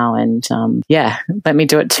boy now. And, let me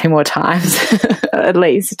do it 2 more times at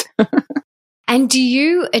least. And do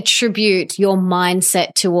you attribute your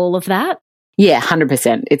mindset to all of that? Yeah,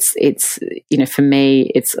 100%. It's for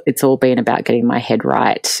me, it's all been about getting my head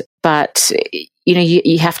right. But,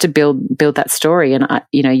 you have to build that story. And,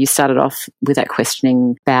 you started off with that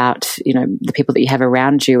questioning about, the people that you have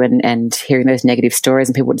around you and hearing those negative stories,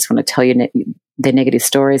 and people just want to tell you their negative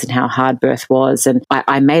stories and how hard birth was. And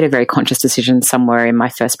I made a very conscious decision somewhere in my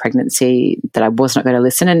first pregnancy that I was not going to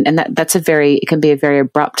listen. And it can be a very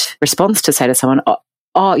abrupt response to say to someone,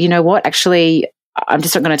 oh, you know what, actually, I'm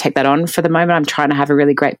just not going to take that on for the moment. I'm trying to have a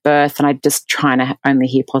really great birth, and I'm just trying to only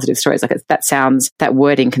hear positive stories. Like that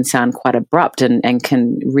wording can sound quite abrupt and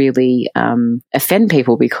can really offend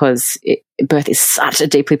people, because birth is such a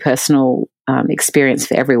deeply personal experience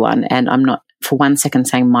for everyone. And I'm not for 1 second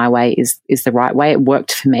saying my way is the right way. It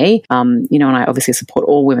worked for me. And I obviously support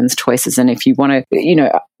all women's choices. And if you want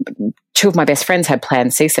to, 2 of my best friends had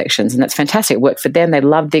planned C-sections, and that's fantastic. It worked for them. They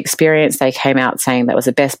loved the experience. They came out saying that was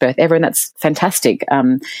the best birth ever, and that's fantastic.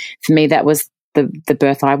 For me, that was the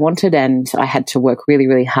birth I wanted, and I had to work really,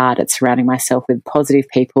 really hard at surrounding myself with positive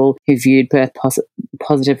people who viewed birth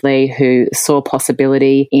positively, who saw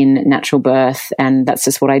possibility in natural birth, and that's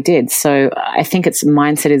just what I did. So I think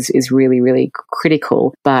mindset is really, really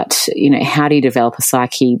critical. But how do you develop a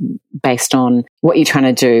psyche based on what you're trying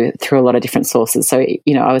to do through a lot of different sources? So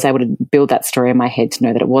I was able to build that story in my head to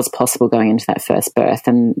know that it was possible going into that first birth,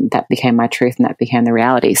 and that became my truth, and that became the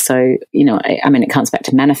reality. So it comes back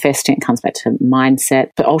to manifesting, it comes back to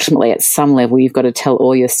mindset, but ultimately at some level you've got to tell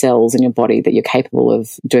all your cells in your body that you're capable of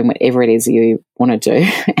doing whatever it is you want to do,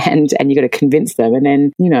 and you've got to convince them, and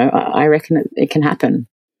then I reckon it can happen.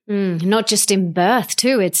 Not just in birth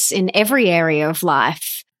too, it's in every area of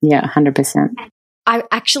life. Yeah, 100%. I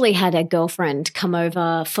actually had a girlfriend come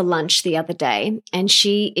over for lunch the other day, and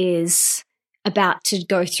she is about to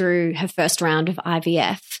go through her first round of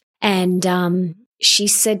IVF, and she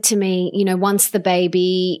said to me, once the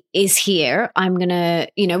baby is here, I'm going to,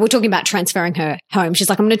 we're talking about transferring her home. She's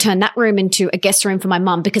like, I'm going to turn that room into a guest room for my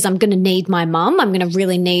mum, because I'm going to need my mum. I'm going to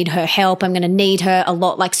really need her help. I'm going to need her a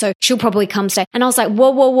lot. So she'll probably come stay. And I was like,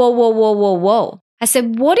 whoa. I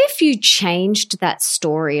said, what if you changed that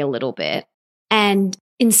story a little bit? And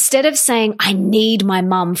instead of saying, I need my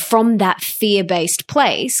mum from that fear-based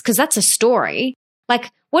place, because that's a story,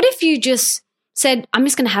 like, what if you just said, I'm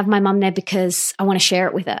just going to have my mum there because I want to share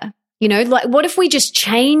it with her? What if we just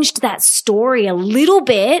changed that story a little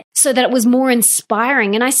bit so that it was more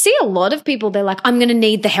inspiring? And I see a lot of people, they're like, I'm going to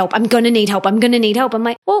need the help. I'm going to need help. I'm going to need help. I'm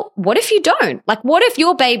like, well, what if you don't? Like, what if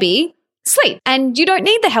your baby sleep and you don't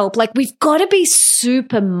need the help? Like, we've got to be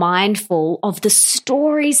super mindful of the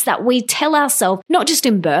stories that we tell ourselves, not just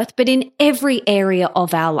in birth, but in every area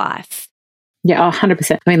of our life. Yeah,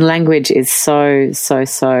 100%. Language is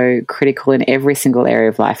so critical in every single area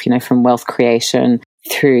of life, from wealth creation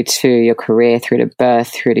through to your career, through to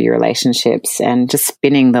birth, through to your relationships, and just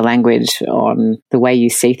spinning the language on the way you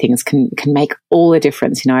see things can make all the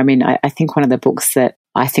difference. I think one of the books that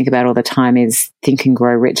I think about all the time is Think and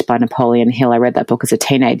Grow Rich by Napoleon Hill. I read that book as a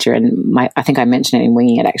teenager, and I think I mentioned it in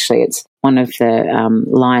Winging It, actually. It's one of the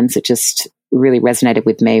lines that just really resonated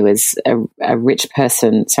with me was a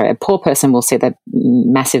poor person will see the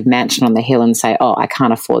massive mansion on the hill and say, oh, I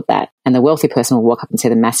can't afford that. And the wealthy person will walk up and see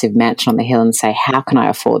the massive mansion on the hill and say, how can I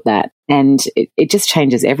afford that? And it just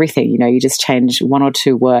changes everything. You just change 1 or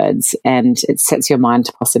 2 words and it sets your mind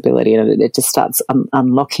to possibility, and it just starts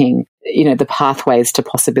unlocking, the pathways to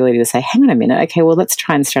possibility to say, hang on a minute, okay, well, let's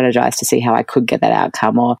try and strategize to see how I could get that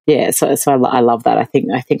outcome. Or so I love that. I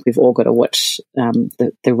think we've all got to watch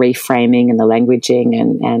the reframing and the languaging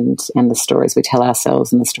and the stories we tell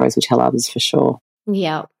ourselves and the stories we tell others, for sure.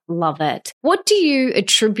 Yeah, love it. What do you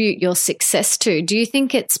attribute your success to? Do you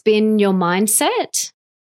think it's been your mindset?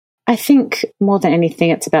 I think more than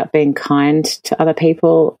anything, it's about being kind to other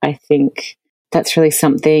people. I think that's really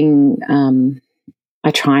something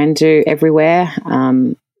I try and do everywhere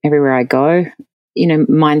I go.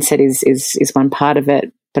 Mindset is one part of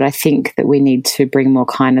it, but I think that we need to bring more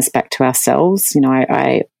kindness back to ourselves.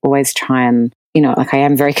 I always try and like I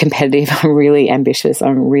am very competitive. I'm really ambitious.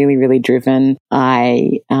 I'm really, really driven.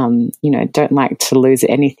 I, don't like to lose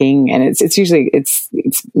anything. And it's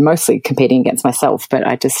mostly competing against myself, but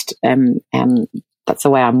I just that's the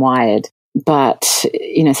way I'm wired. But, so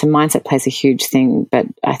mindset plays a huge thing, but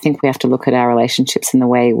I think we have to look at our relationships and the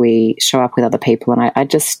way we show up with other people. And I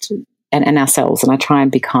just, and ourselves. And I try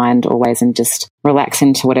and be kind always and just relax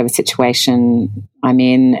into whatever situation I'm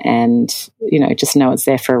in and, just know it's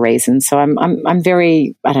there for a reason. So I'm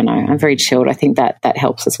very, I'm very chilled. I think that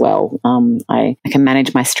helps as well. I can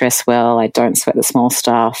manage my stress well. I don't sweat the small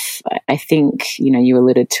stuff. I think, you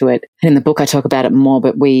alluded to it. In the book, I talk about it more,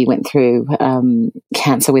 but we went through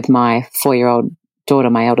cancer with my 4-year-old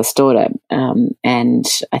daughter, my eldest daughter. And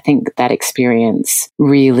I think that experience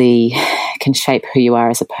really can shape who you are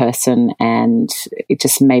as a person. And it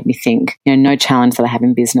just made me think, no challenge that I have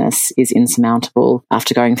in business is insurmountable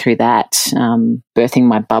after going through that, birthing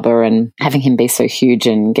my bubba and having him be so huge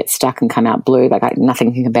and get stuck and come out blue, like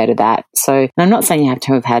nothing can compare to that. So and I'm not saying you have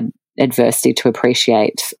to have had adversity to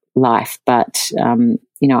appreciate life, but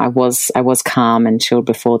I was calm and chilled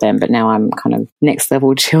before then, but now I'm kind of next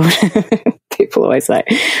level chilled. People always say,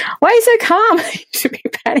 "Why are you so calm? You should be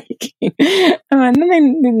panicking." I'm like,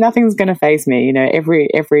 nothing's going to faze me.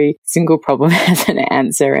 Every single problem has an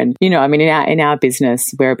answer, and in our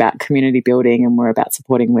business, we're about community building and we're about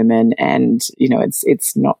supporting women, and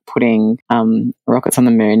it's not putting rockets on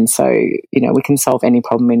the moon. So we can solve any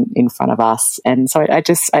problem in front of us. And so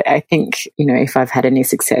I think if I've had any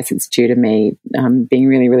success, it's due to me being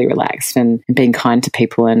really, really relaxed and being kind to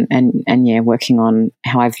people and working on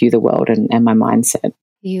how I view the world and my mindset.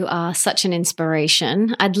 You are such an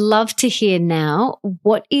inspiration. I'd love to hear now,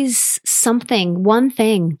 what is one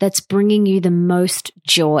thing that's bringing you the most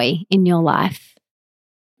joy in your life?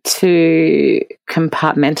 To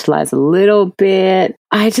compartmentalize a little bit,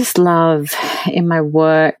 I just love in my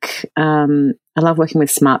work, I love working with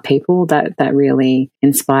smart people. That really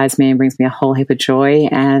inspires me and brings me a whole heap of joy.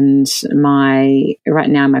 And right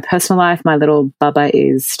now in my personal life, my little Bubba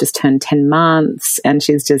is just turned 10 months and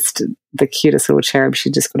she's just the cutest little cherub. She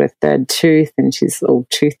just got her 3rd tooth and she's all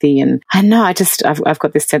toothy. And I know I've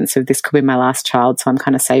got this sense of this could be my last child. So I'm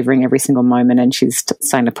kind of savoring every single moment, and she's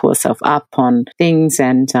starting to pull herself up on things.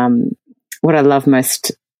 And what I love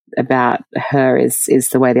most about her is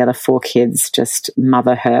the way the other 4 kids just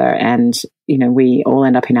mother her. And we all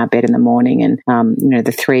end up in our bed in the morning, and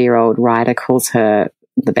the 3-year-old Ryder calls her,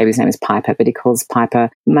 the baby's name is Piper, but he calls Piper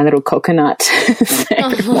my little coconut.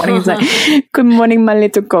 Every morning he's like, "Good morning, my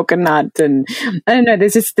little coconut." And I don't know,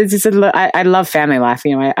 there's just I love family life.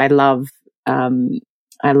 I love being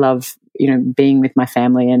with my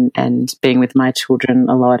family and being with my children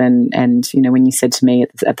a lot. And when you said to me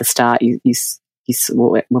at the start, when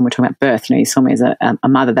we're talking about birth, you saw me as a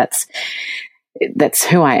mother. That's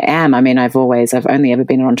who I am. I mean, I've only ever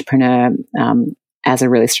been an entrepreneur as a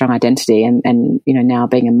really strong identity, and now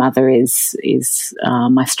being a mother is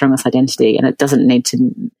my strongest identity. And it doesn't need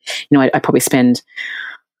to, I probably spend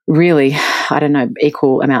really,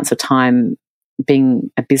 equal amounts of time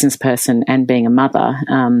being a business person and being a mother.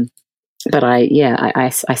 But I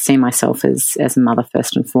see myself as a mother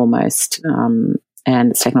first and foremost.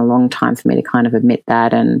 And it's taken a long time for me to kind of admit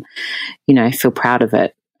that and, feel proud of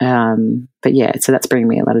it. But yeah, so that's bringing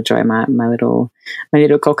me a lot of joy, my little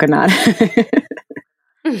coconut.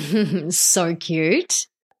 So cute.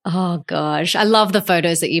 Oh gosh. I love the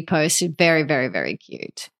photos that you posted. Very, very, very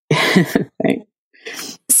cute.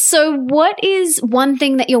 Thanks. So what is one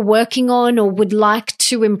thing that you're working on or would like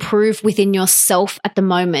to improve within yourself at the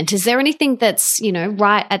moment? Is there anything that's,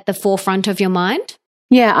 right at the forefront of your mind?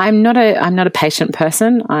 Yeah, I'm not a patient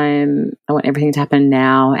person. I want everything to happen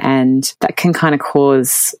now, and that can kind of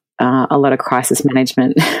cause a lot of crisis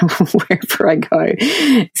management wherever I go.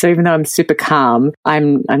 So even though I'm super calm,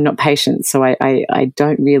 I'm not patient. So I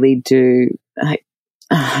don't really do.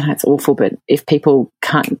 It's awful, but if people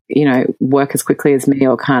can't, work as quickly as me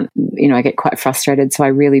or can't, I get quite frustrated. So I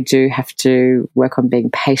really do have to work on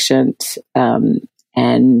being patient.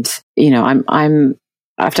 And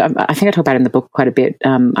I think I talk about it in the book quite a bit.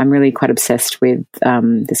 I'm really quite obsessed with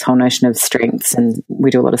this whole notion of strengths, and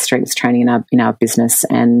we do a lot of strengths training in our business.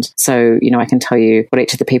 And so, I can tell you what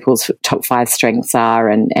each of the people's top 5 strengths are,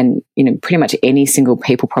 and pretty much any single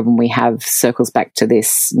people problem we have circles back to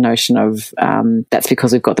this notion of that's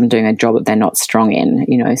because we've got them doing a job that they're not strong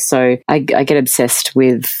in. So I get obsessed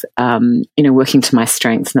with working to my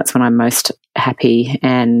strengths, and that's when I'm most happy.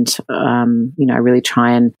 And I really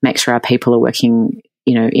try and make sure our people are working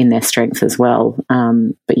in their strengths as well.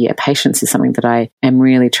 But yeah, patience is something that I am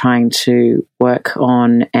really trying to work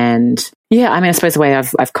on. And, Yeah, I mean, I suppose the way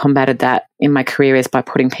I've combated that in my career is by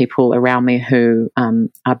putting people around me who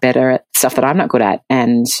are better at stuff that I'm not good at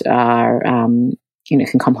and are,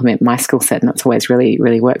 can complement my skill set, and that's always really,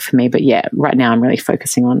 really worked for me. But yeah, right now I'm really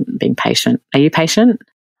focusing on being patient. Are you patient?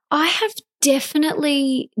 I have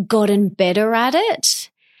definitely gotten better at it.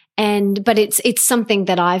 But it's something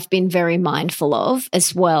that I've been very mindful of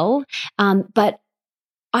as well. But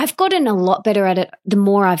I've gotten a lot better at it the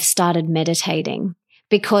more I've started meditating,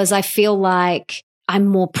 because I feel like I'm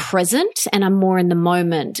more present and I'm more in the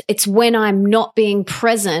moment. It's when I'm not being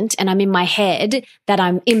present and I'm in my head that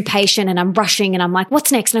I'm impatient and I'm rushing and I'm like,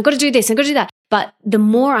 what's next? And I've got to do this and I've got to do that. But the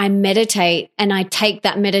more I meditate and I take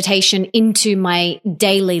that meditation into my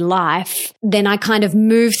daily life, then I kind of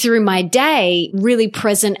move through my day really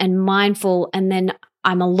present and mindful, and then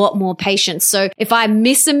I'm a lot more patient. So if I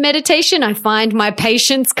miss a meditation, I find my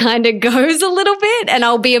patience kind of goes a little bit and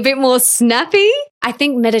I'll be a bit more snappy. I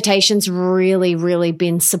think meditation's really, really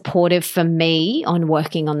been supportive for me on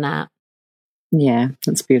working on that. Yeah,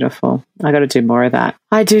 that's beautiful. I got to do more of that.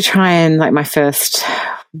 I do try and, like, my first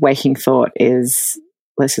waking thought is,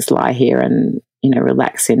 let's just lie here and,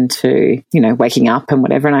 relax into, waking up and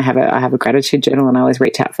whatever. And I have a gratitude journal, and I always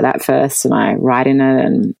reach out for that first and I write in it,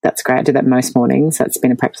 and that's great. I do that most mornings. That's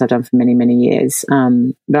been a practice I've done for many, many years. But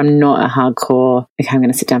I'm not a hardcore, okay, I'm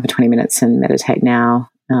going to sit down for 20 minutes and meditate now.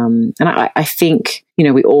 And I think,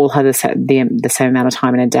 we all have the same amount of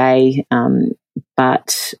time in a day.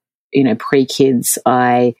 But, pre-kids,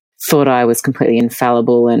 I thought I was completely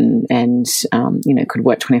infallible and could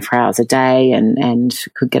work 24 hours a day and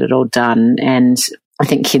could get it all done. And I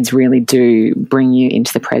think kids really do bring you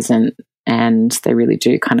into the present, and they really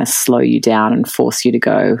do kind of slow you down and force you to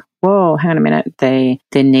go, whoa, hang on a minute.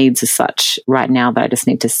 Their needs are such right now that I just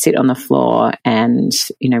need to sit on the floor and,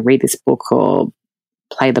 read this book or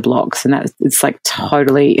play the blocks, and it's like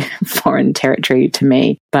totally foreign territory to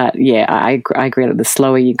me. But yeah, I agree that the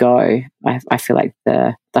slower you go, I feel like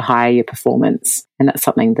the higher your performance, and that's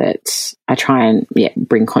something that I try and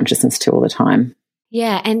bring consciousness to all the time.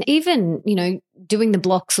 Yeah, and even doing the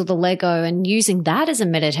blocks or the Lego and using that as a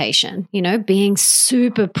meditation, being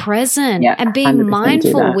super present and being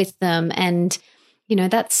mindful with them, and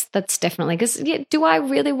that's definitely, because do I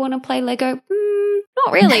really want to play Lego?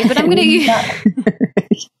 Not really, but I'm going to use.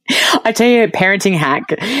 I tell you, parenting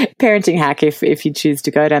hack, if you choose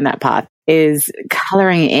to go down that path, is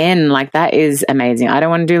coloring in. Like, that is amazing. I don't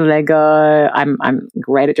want to do Lego. I'm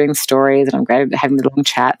great at doing stories, and I'm great at having the long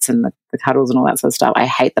chats and the cuddles and all that sort of stuff. I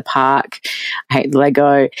hate the park. I hate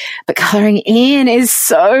Lego. But coloring in is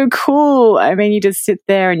so cool. I mean, you just sit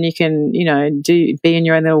there and you can, be in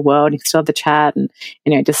your own little world. You can still have the chat, and,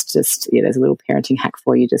 just there's a little parenting hack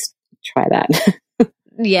for you. Just try that.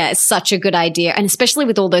 Yeah, it's such a good idea. And especially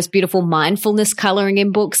with all those beautiful mindfulness coloring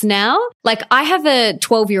in books now. Like, I have a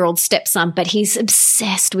 12-year-old stepson, but he's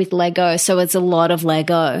obsessed with Lego. So it's a lot of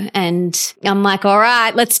Lego. And I'm like, all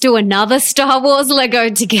right, let's do another Star Wars Lego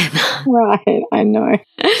together. Right, I know.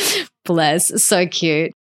 Bless, so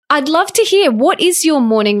cute. I'd love to hear, what is your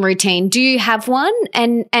morning routine? Do you have one?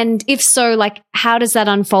 And if so, like, how does that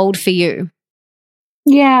unfold for you?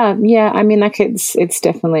 Yeah. I mean, like, it's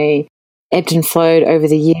definitely ebbed and flowed over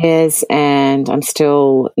the years, and I'm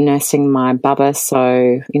still nursing my bubba.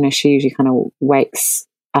 So, she usually kind of wakes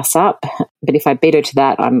us up. But if I beat her to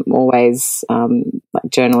that, I'm always like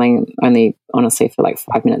journaling, only honestly for like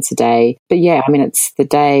 5 minutes a day. But yeah, I mean, it's the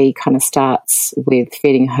day kind of starts with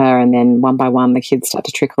feeding her, and then one by one the kids start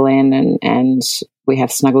to trickle in, and we have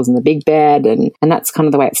snuggles in the big bed, and that's kind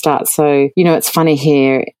of the way it starts. So, it's funny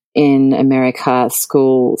here in America,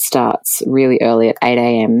 school starts really early at 8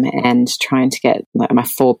 a.m. and trying to get, like, my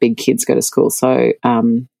 4 big kids go to school. So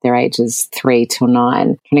their ages 3 till 9.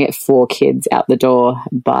 Trying to get 4 kids out the door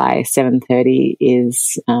by 7:30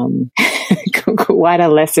 is quite a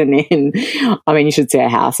lesson in, I mean, you should see our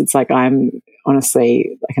house. It's like I'm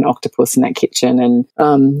honestly like an octopus in that kitchen,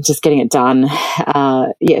 and just getting it done.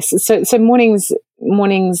 Yes. So mornings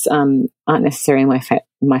aren't necessarily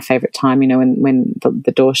my favorite time, when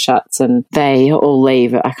the door shuts and they all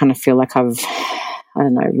leave. I kind of feel like I've, I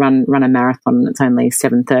don't know, run a marathon and it's only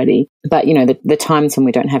 7:30. But, the times when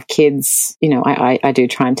we don't have kids, I do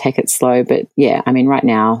try and take it slow. But yeah, I mean, right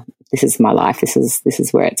now, this is my life. This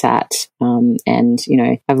is where it's at. And,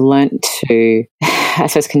 I've learned to, I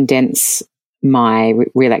suppose, condense my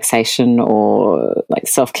relaxation or like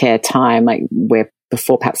self-care time, like where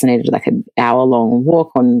before perhaps I needed like an hour-long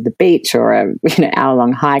walk on the beach or a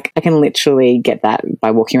hour-long hike, I can literally get that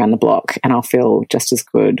by walking around the block, and I'll feel just as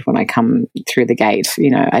good when I come through the gate.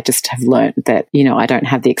 I just have learned that, I don't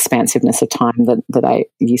have the expansiveness of time that I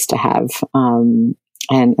used to have.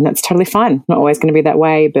 And that's totally fine. Not always going to be that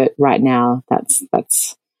way, but right now that's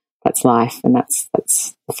life, and that's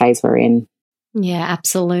the phase we're in. Yeah,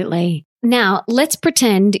 absolutely. Now, let's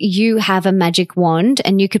pretend you have a magic wand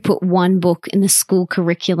and you could put one book in the school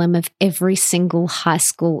curriculum of every single high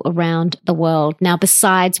school around the world. Now,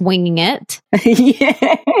 besides Winging It.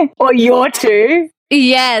 Yeah. Or Your Two.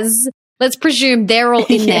 Yes. Let's presume they're all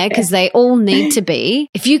in there because they all need to be.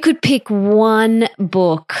 If you could pick one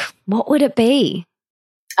book, what would it be?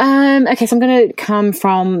 Okay, so I'm going to come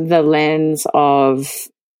from the lens of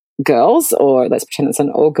girls, or let's pretend it's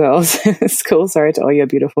an all-girls school. Sorry to all your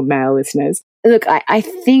beautiful male listeners. Look, I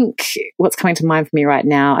think what's coming to mind for me right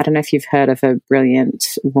now, I don't know if you've heard of a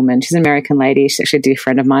brilliant woman. She's an American lady. She's actually a dear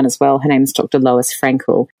friend of mine as well. Her name's Dr. Lois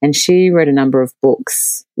Frankel, and she wrote a number of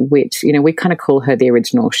books which, we kind of call her the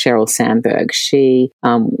original Sheryl Sandberg. She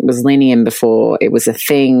was leaning in before it was a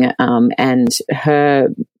thing, and her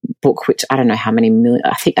book, which I don't know how many million,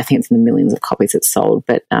 I think it's in the millions of copies it's sold,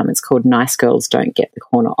 but it's called Nice Girls Don't Get the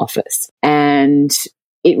Corner Office. And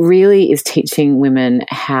it really is teaching women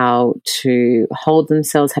how to hold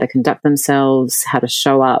themselves, how to conduct themselves, how to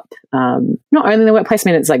show up, not only in the workplace.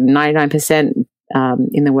 I mean, it's like 99%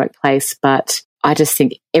 in the workplace, but I just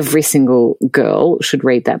think every single girl should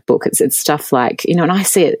read that book. It's stuff like, and I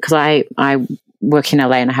see it because I work in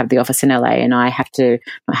LA and I have the office in LA, and I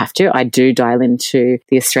do dial into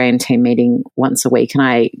the Australian team meeting once a week,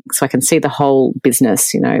 and so I can see the whole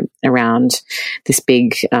business, around this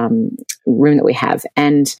big room that we have.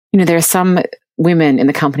 And, there are some women in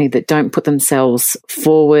the company that don't put themselves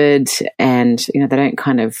forward, and they don't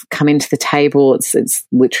kind of come into the table. It's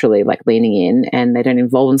literally like leaning in, and they don't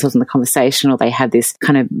involve themselves in the conversation, or they have this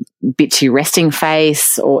kind of bitchy resting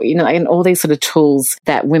face, or and all these sort of tools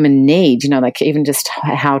that women need, like even just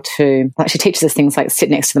how to, she teaches us things like sit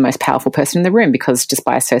next to the most powerful person in the room, because just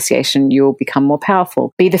by association you'll become more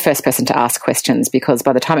powerful. Be the first person to ask questions, because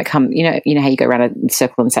by the time it comes, how you go around a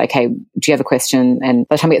circle and say, okay, do you have a question? And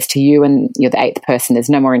by the time it gets to you and you're the eighth person, there's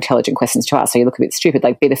no more intelligent questions to ask, so you look a bit stupid.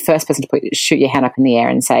 Like, be the first person to shoot your hand up in the air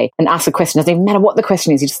and say, and ask a question. It doesn't even matter what the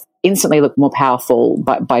question is, you just instantly look more powerful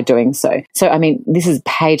by doing so. So, I mean, this is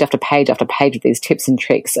page after page after page of these tips and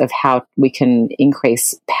tricks of how we can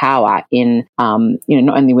increase power in, not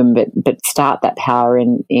only women, but start that power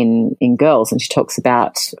in girls. And she talks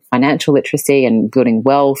about financial literacy and building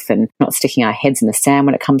wealth and not sticking our heads in the sand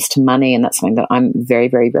when it comes to money. And that's something that I'm very,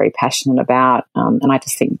 very, very passionate about. And I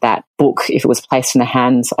just think that book, if it was placed in the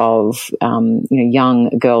hands of, young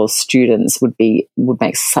girls, students, would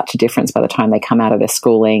make such a difference by the time they come out of their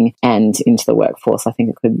schooling and into the workforce. I think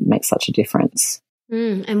it could make such a difference.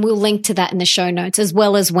 And we'll link to that in the show notes, as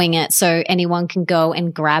well as Wing It, so anyone can go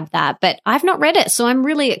and grab that. But I've not read it, so I'm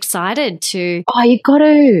really excited to. Oh, you got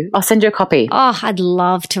to. I'll send you a copy. Oh, I'd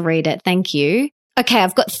love to read it. Thank you. Okay,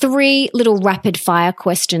 I've got 3 little rapid fire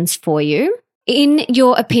questions for you. In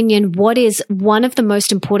your opinion, what is one of the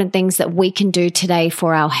most important things that we can do today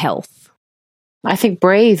for our health? I think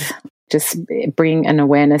breathe. Just bring an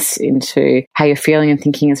awareness into how you're feeling and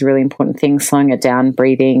thinking is a really important thing. Slowing it down,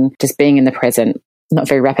 breathing, just being in the present. Not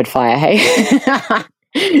very rapid fire, hey?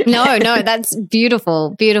 No, that's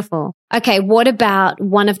beautiful, beautiful. Okay, what about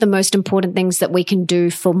one of the most important things that we can do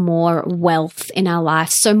for more wealth in our life?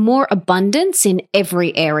 So more abundance in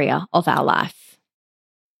every area of our life.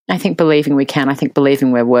 I think believing we can. I think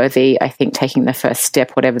believing we're worthy. I think taking the first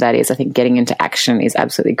step, whatever that is, I think getting into action is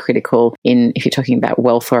absolutely critical if you're talking about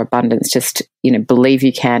wealth or abundance. Just, believe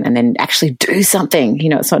you can, and then actually do something.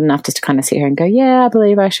 It's not enough just to kind of sit here and go, yeah, I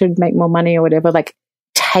believe I should make more money or whatever. Like,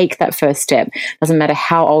 take that first step. Doesn't matter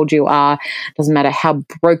how old you are. Doesn't matter how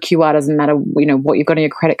broke you are. Doesn't matter, what you've got on your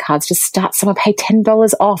credit cards. Just start somewhere. Pay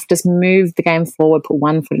 $10 off. Just move the game forward. Put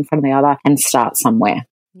one foot in front of the other and start somewhere.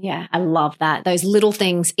 Yeah, I love that. Those little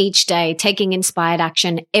things each day, taking inspired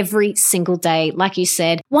action every single day. Like you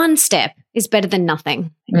said, one step is better than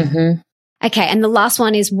nothing. Mm-hmm. Okay, and the last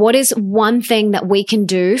one is, what is one thing that we can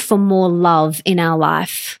do for more love in our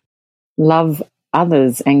life? Love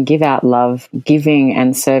others and give out love. Giving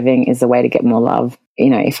and serving is the way to get more love.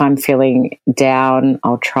 If I'm feeling down,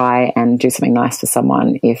 I'll try and do something nice for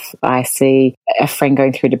someone. If I see a friend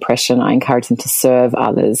going through depression, I encourage them to serve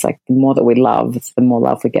others. Like, the more that we love, it's the more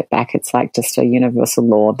love we get back. It's like just a universal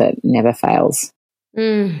law that never fails.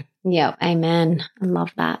 Yeah, amen. I love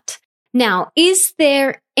that. Now, is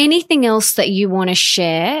there anything else that you want to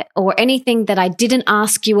share, or anything that I didn't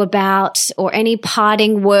ask you about, or any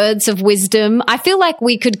parting words of wisdom? I feel like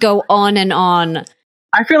we could go on and on.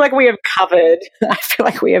 I feel like we have covered, I feel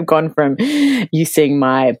like we have gone from you seeing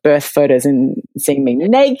my birth photos and seeing me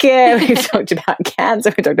naked. We've talked about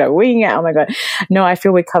cancer. We talked about winging it. Oh my God. No, I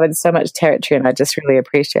feel we covered so much territory, and I just really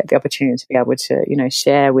appreciate the opportunity to be able to,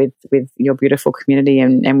 share with your beautiful community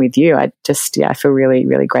and with you. I feel really,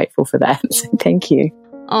 really grateful for that. So thank you.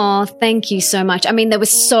 Oh, thank you so much. I mean, there were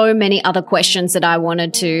so many other questions that I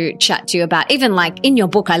wanted to chat to you about. Even like in your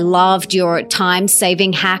book, I loved your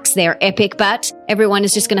time-saving hacks. They're epic, but everyone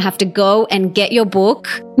is just going to have to go and get your book.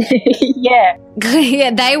 Yeah.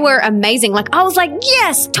 Yeah, they were amazing. Like, I was like,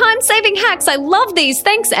 yes, time-saving hacks. I love these.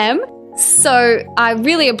 Thanks, Em. So I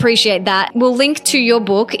really appreciate that. We'll link to your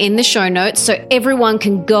book in the show notes so everyone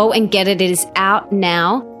can go and get it. It is out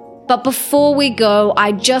now. But before we go,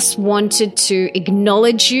 I just wanted to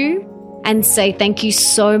acknowledge you and say thank you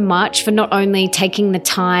so much for not only taking the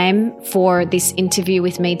time for this interview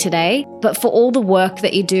with me today, but for all the work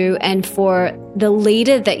that you do and for the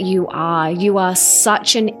leader that you are. You are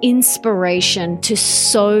such an inspiration to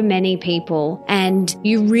so many people, and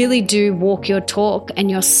you really do walk your talk,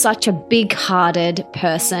 and you're such a big-hearted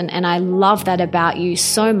person, and I love that about you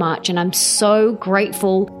so much, and I'm so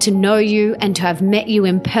grateful to know you and to have met you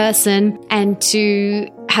in person and to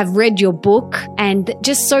have read your book, and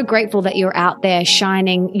just so grateful that you're out there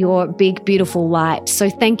shining your big, beautiful light. So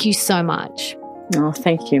thank you so much. Oh,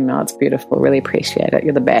 thank you, Mel. It's beautiful. Really appreciate it.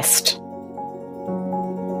 You're the best.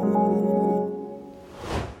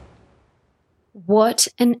 What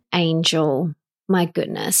an angel. My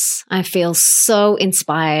goodness. I feel so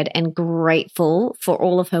inspired and grateful for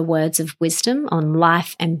all of her words of wisdom on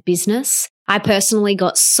life and business. I personally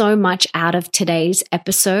got so much out of today's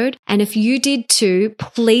episode. And if you did too,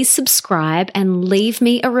 please subscribe and leave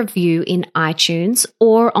me a review in iTunes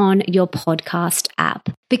or on your podcast app,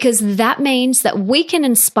 because that means that we can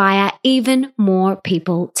inspire even more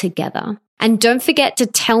people together. And don't forget to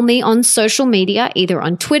tell me on social media, either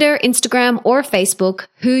on Twitter, Instagram, or Facebook,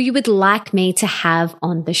 who you would like me to have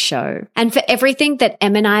on the show. And for everything that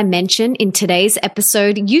Em and I mentioned in today's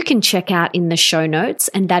episode, you can check out in the show notes,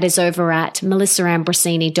 and that is over at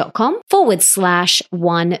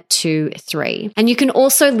melissaambrosini.com/123. And you can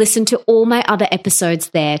also listen to all my other episodes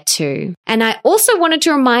there too. And I also wanted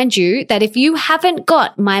to remind you that if you haven't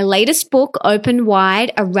got my latest book, Open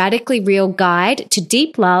Wide, A Radically Real Guide to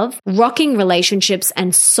Deep Love, Rocking Relationships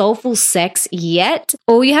and Soulful Sex yet,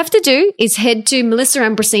 all you have to do is head to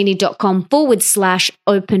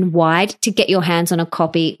melissaambrosini.com/open wide to get your hands on a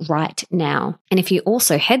copy right now. And if you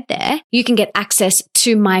also head there, you can get access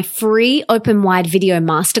to my free Open Wide video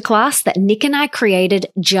masterclass that Nick and I created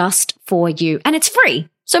just for you. And it's free.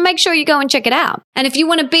 So make sure you go and check it out. And if you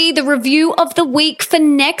want to be the review of the week for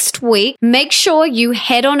next week, make sure you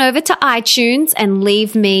head on over to iTunes and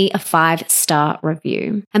leave me a 5-star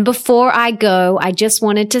review. And before I go, I just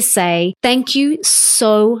wanted to say thank you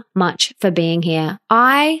so much for being here.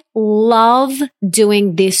 I love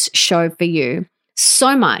doing this show for you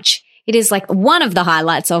so much. It is like one of the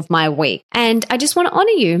highlights of my week. And I just want to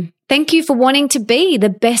honor you. Thank you for wanting to be the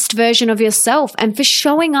best version of yourself and for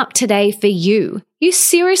showing up today for you. You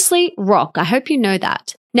seriously rock. I hope you know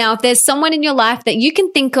that. Now, if there's someone in your life that you can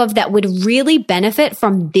think of that would really benefit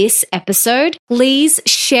from this episode, please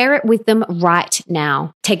share it with them right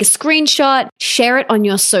now. Take a screenshot, share it on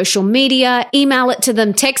your social media, email it to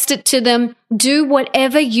them, text it to them. Do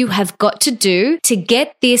whatever you have got to do to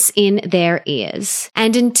get this in their ears.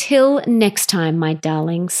 And until next time, my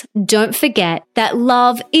darlings, don't forget that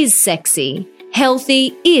love is sexy,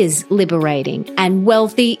 healthy is liberating, and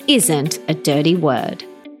wealthy isn't a dirty word.